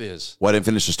life is. Well, I didn't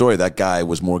finish the story. That guy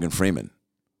was Morgan Freeman.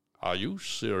 Are you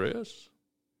serious?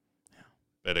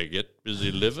 Better get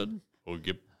busy living or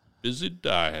get busy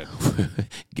dying.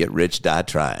 Get rich, die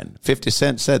trying. 50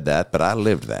 Cent said that, but I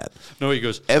lived that. No, he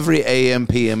goes, Every AM,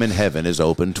 PM in heaven is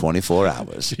open 24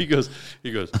 hours. he goes,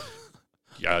 you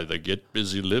either get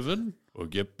busy living or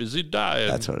get busy dying.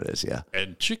 That's what it is, yeah.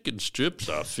 And chicken strips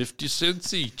are 50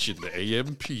 cents each in the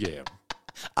AM, PM.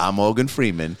 I'm Morgan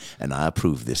Freeman, and I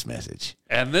approve this message.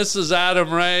 And this is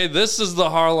Adam Ray. This is the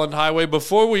Harland Highway.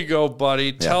 Before we go,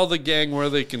 buddy, tell the gang where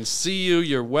they can see you,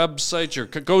 your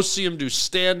website, go see him do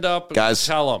stand-up. Guys,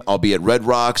 tell them. I'll be at Red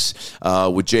Rocks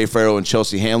with Jay Farrow and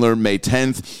Chelsea Handler May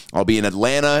 10th. I'll be in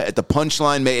Atlanta at the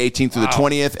Punchline May 18th through the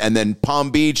 20th. And then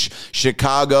Palm Beach,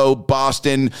 Chicago,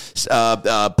 Boston,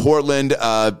 Portland,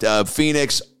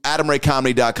 Phoenix,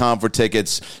 AdamRayComedy.com for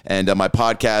tickets, and my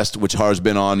podcast, which Har's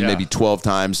been on maybe 12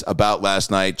 times, About Last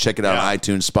Night. Check it out on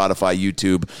iTunes, Spotify,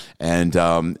 YouTube, and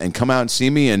come out and see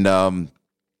me. And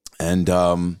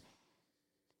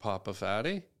Papa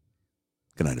Fatty.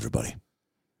 good night, everybody.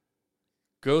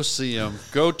 Go see him.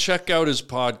 Go check out his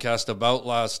podcast, About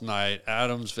Last Night.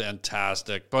 Adam's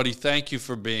fantastic. Buddy, thank you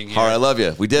for being here. Har, I love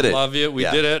you. We did it. Love you. We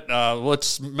did it.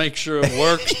 Let's make sure it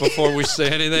works before we say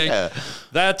anything.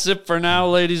 That's it for now,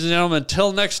 ladies and gentlemen.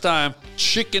 Until next time,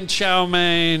 chicken chow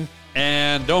mein.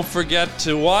 And don't forget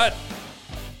to what?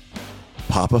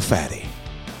 Papa Fatty.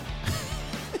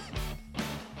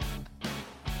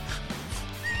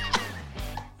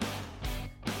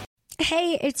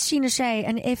 Hey, it's Sheena Shea,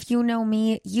 and if you know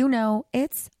me, you know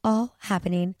it's all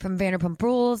happening. From Vanderpump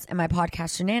Rules and my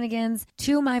podcast Shenanigans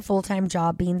to my full-time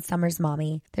job being Summer's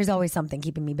mommy, there's always something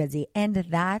keeping me busy, and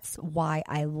that's why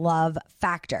I love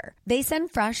Factor. They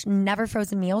send fresh, never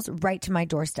frozen meals right to my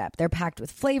doorstep. They're packed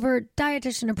with flavor,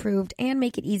 dietitian approved, and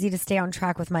make it easy to stay on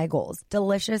track with my goals.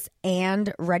 Delicious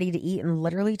and ready to eat in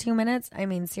literally 2 minutes. I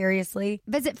mean, seriously.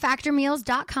 Visit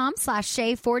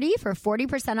factormeals.com/Shay40 for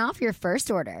 40% off your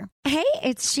first order. Hey,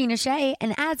 it's Sheena Shea,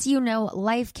 and as you know,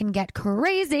 life can get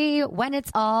crazy when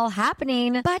it's all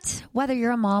happening. But whether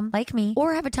you're a mom like me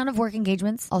or have a ton of work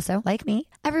engagements, also like me,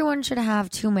 everyone should have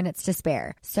 2 minutes to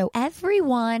spare. So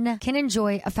everyone can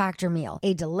enjoy a Factor meal,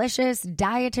 a delicious,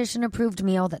 dietitian-approved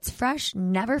meal that's fresh,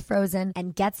 never frozen,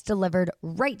 and gets delivered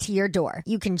right to your door.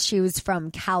 You can choose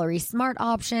from calorie-smart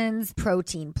options,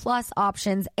 protein plus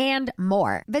options, and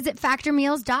more. Visit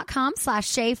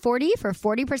factormeals.com/Shay40 for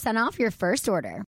 40% off your first order.